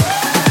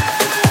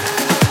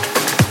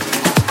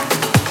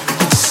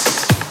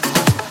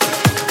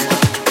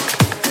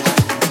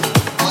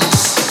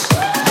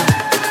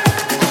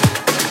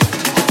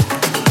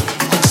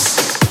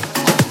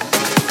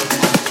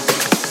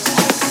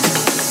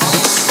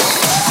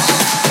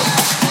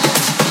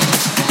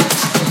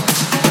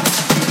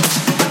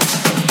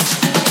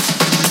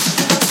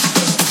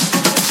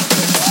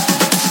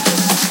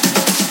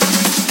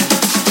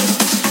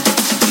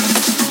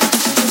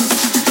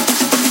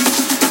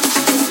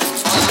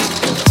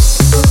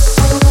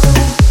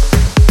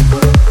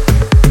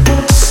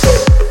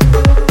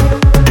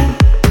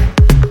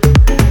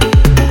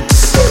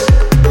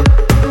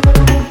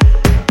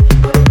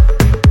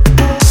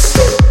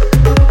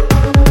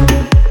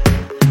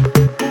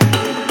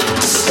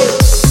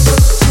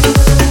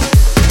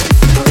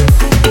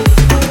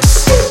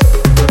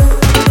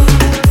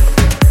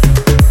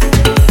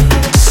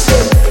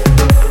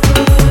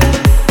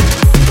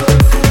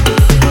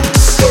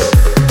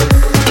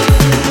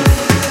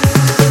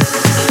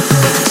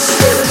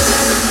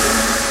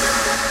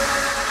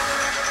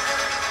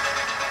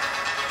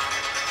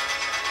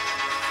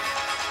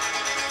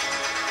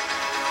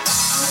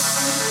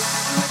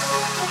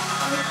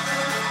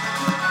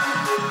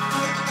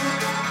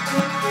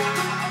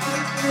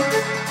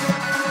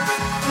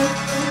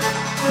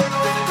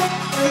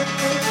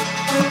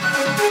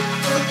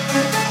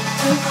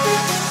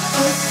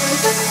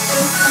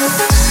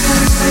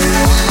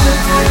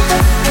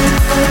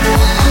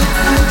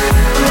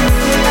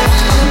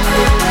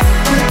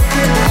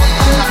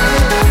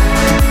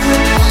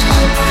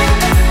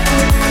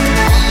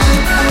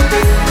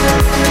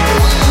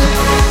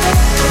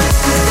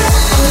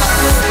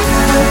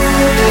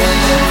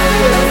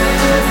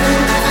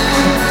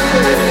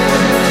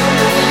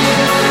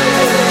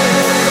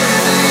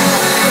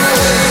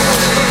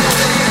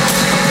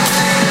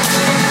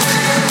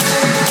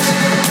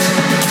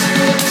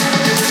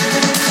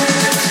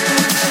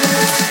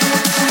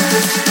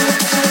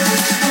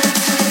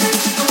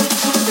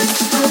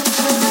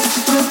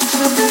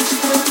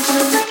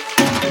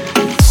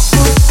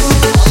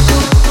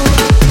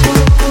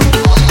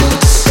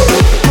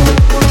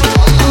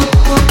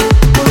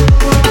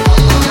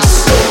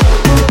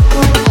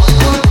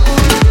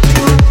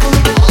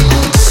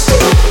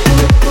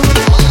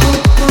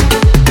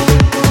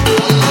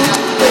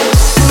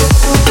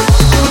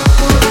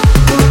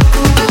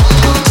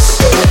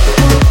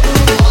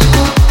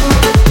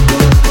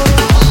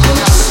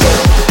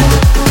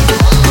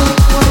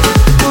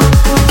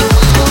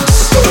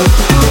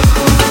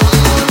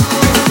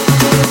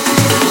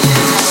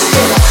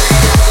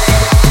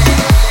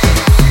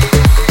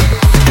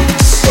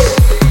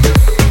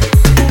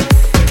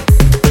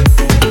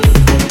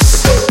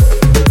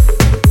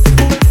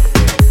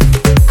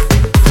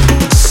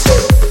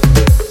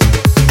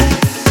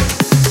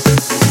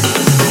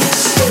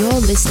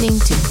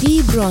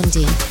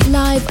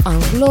 Live on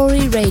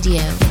Glory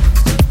Radio.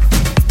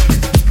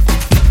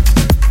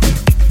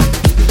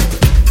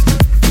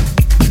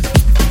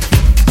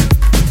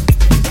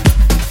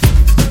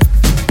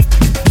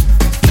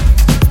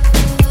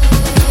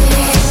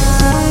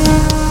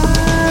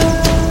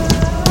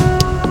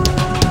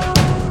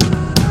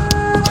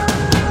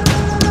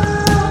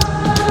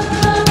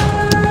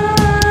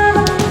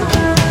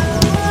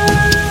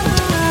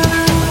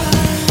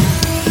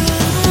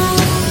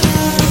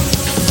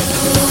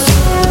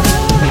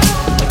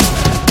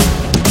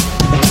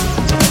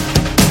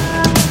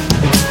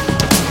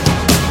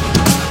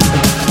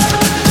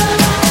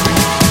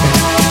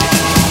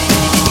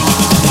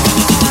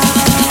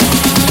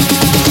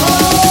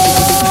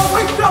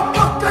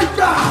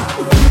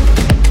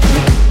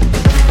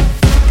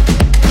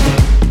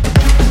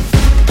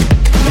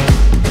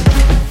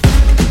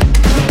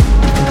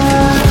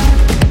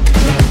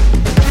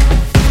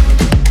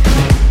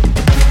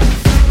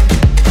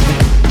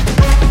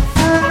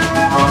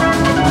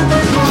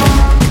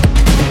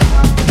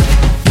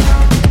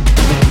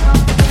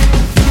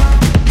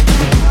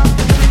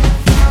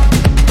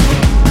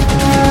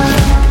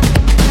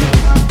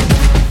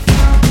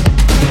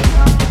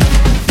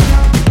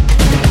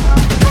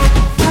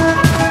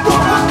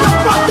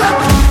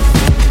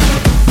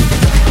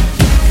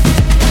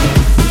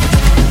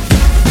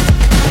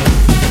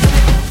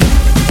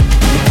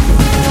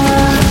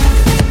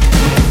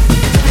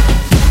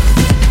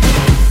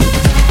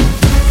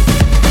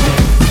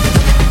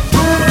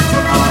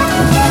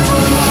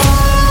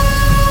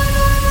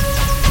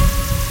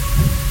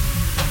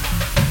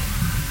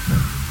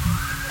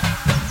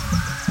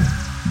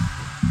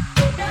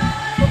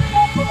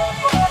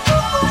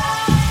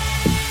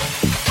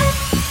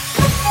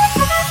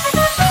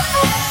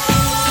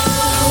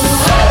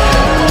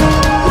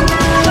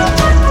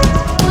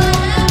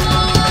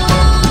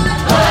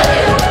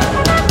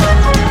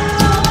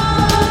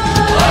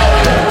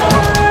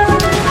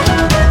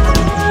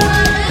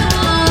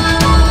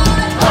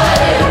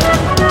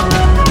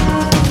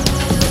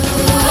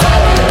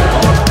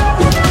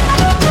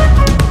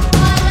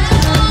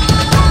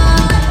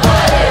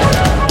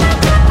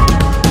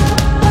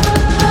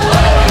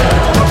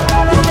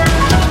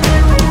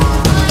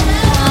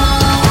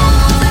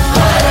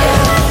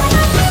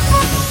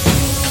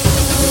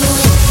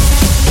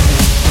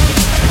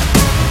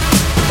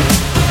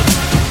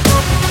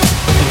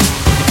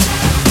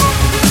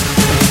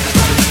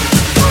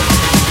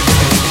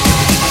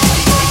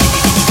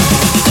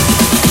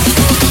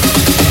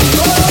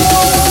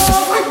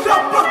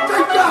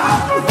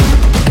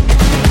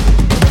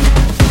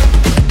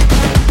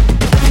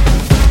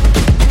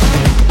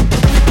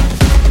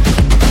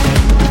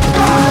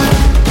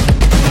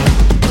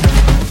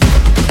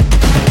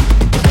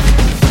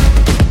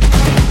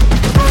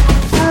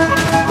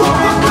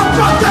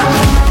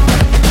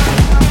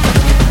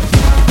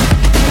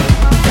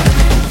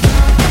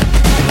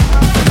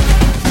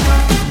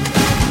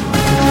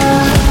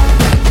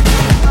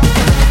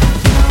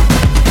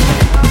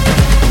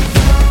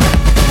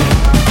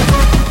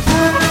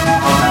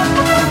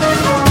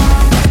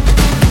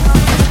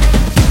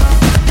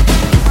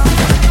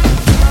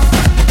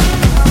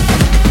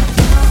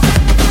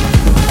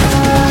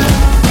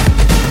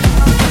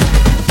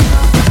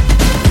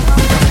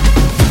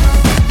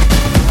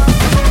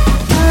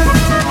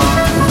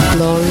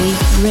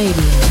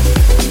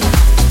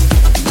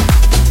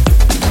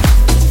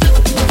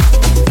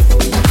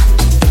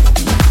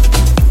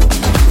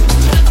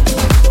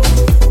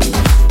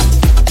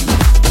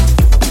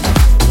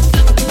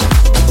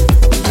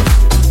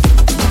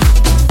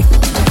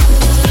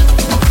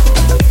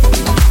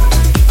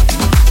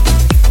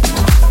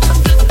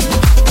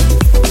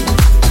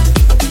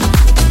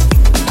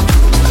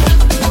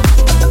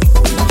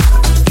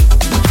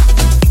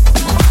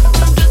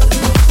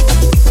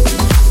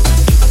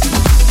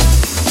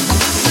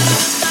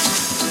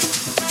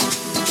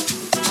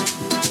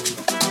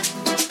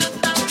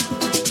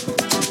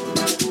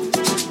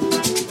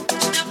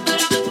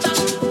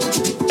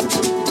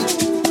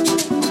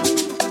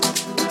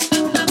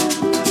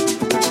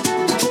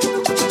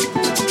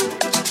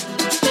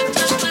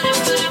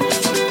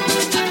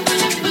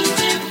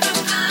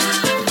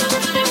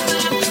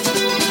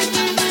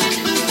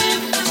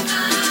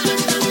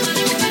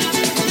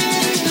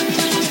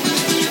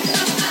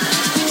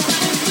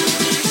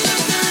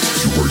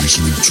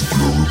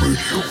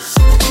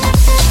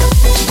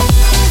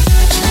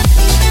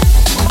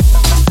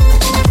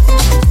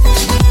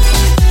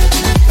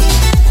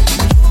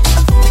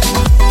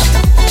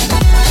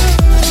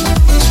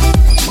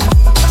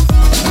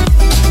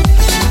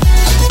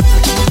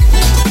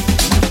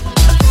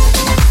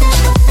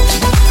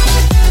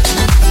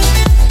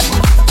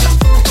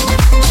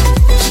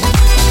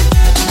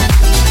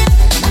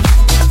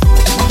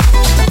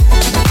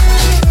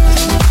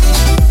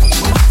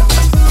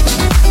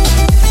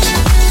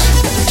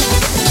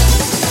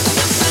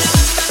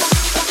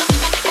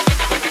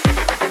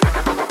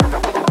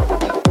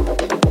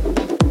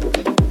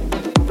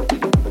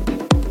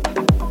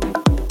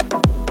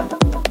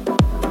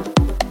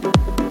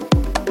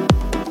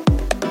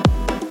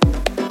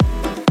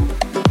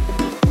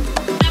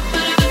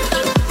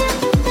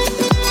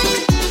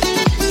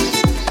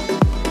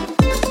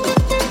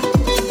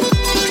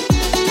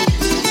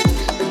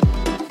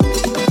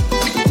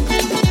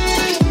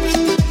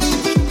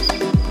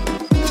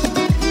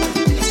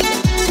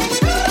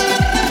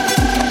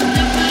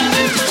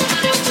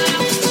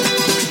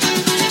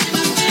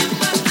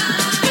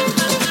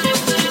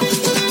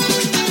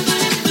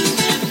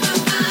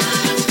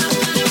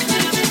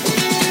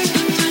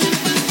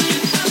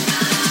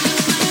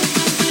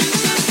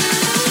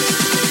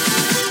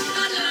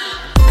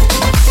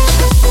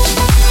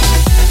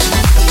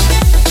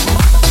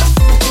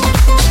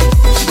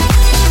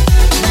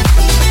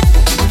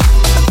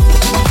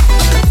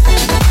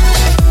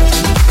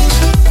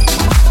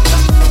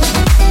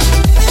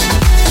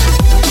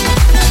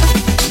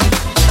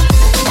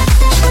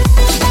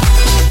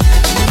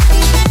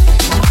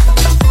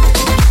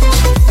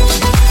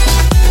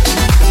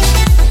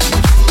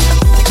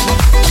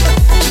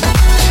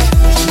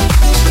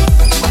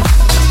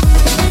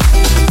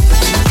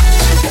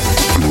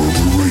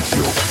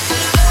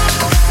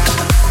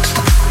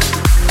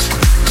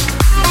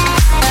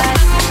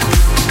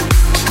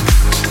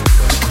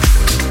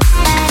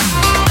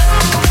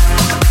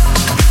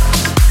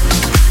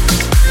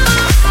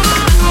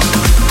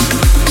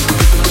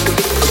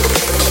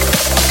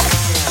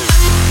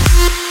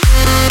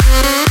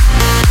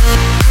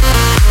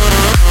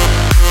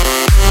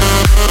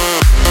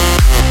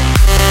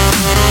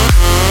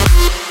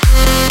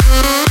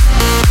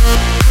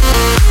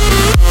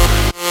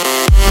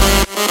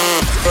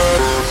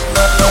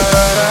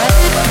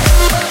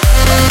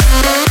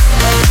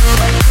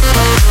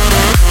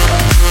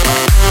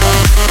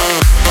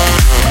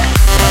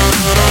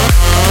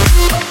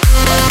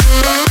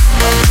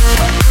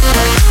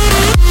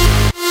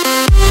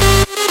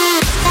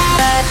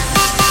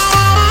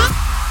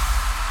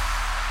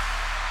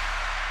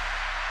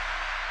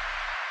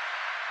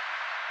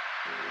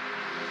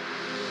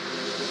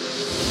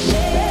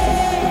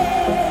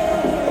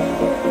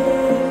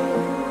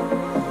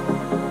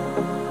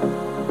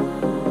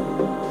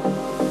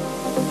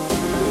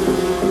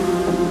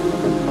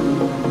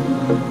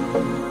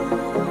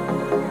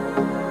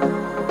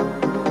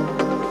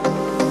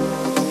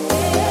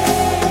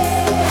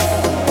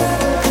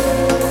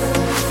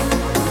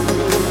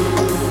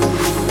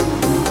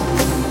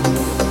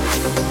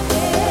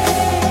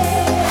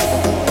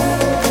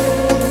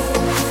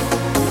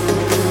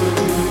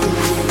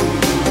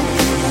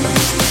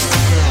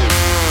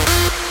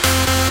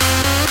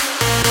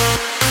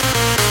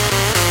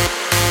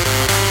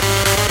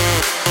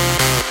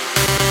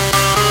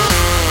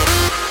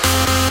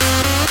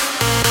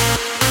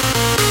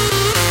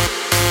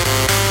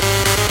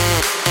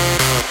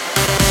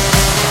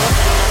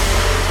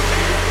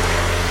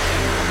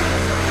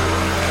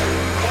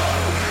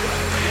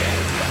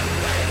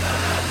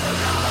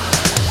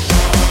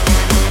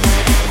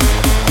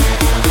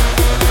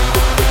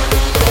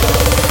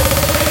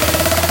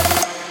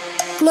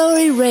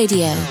 Glory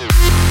Radio.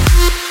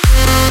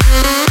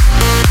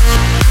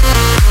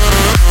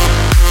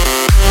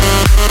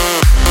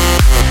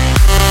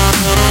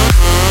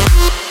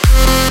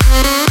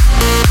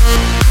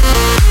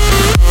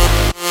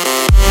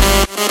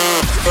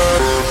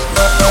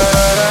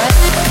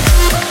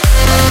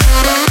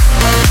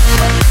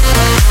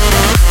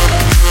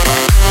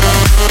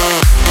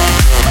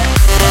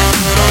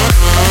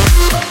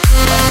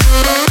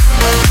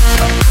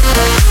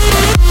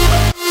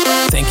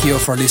 Thank you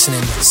for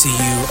listening. See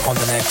you on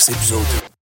the next episode.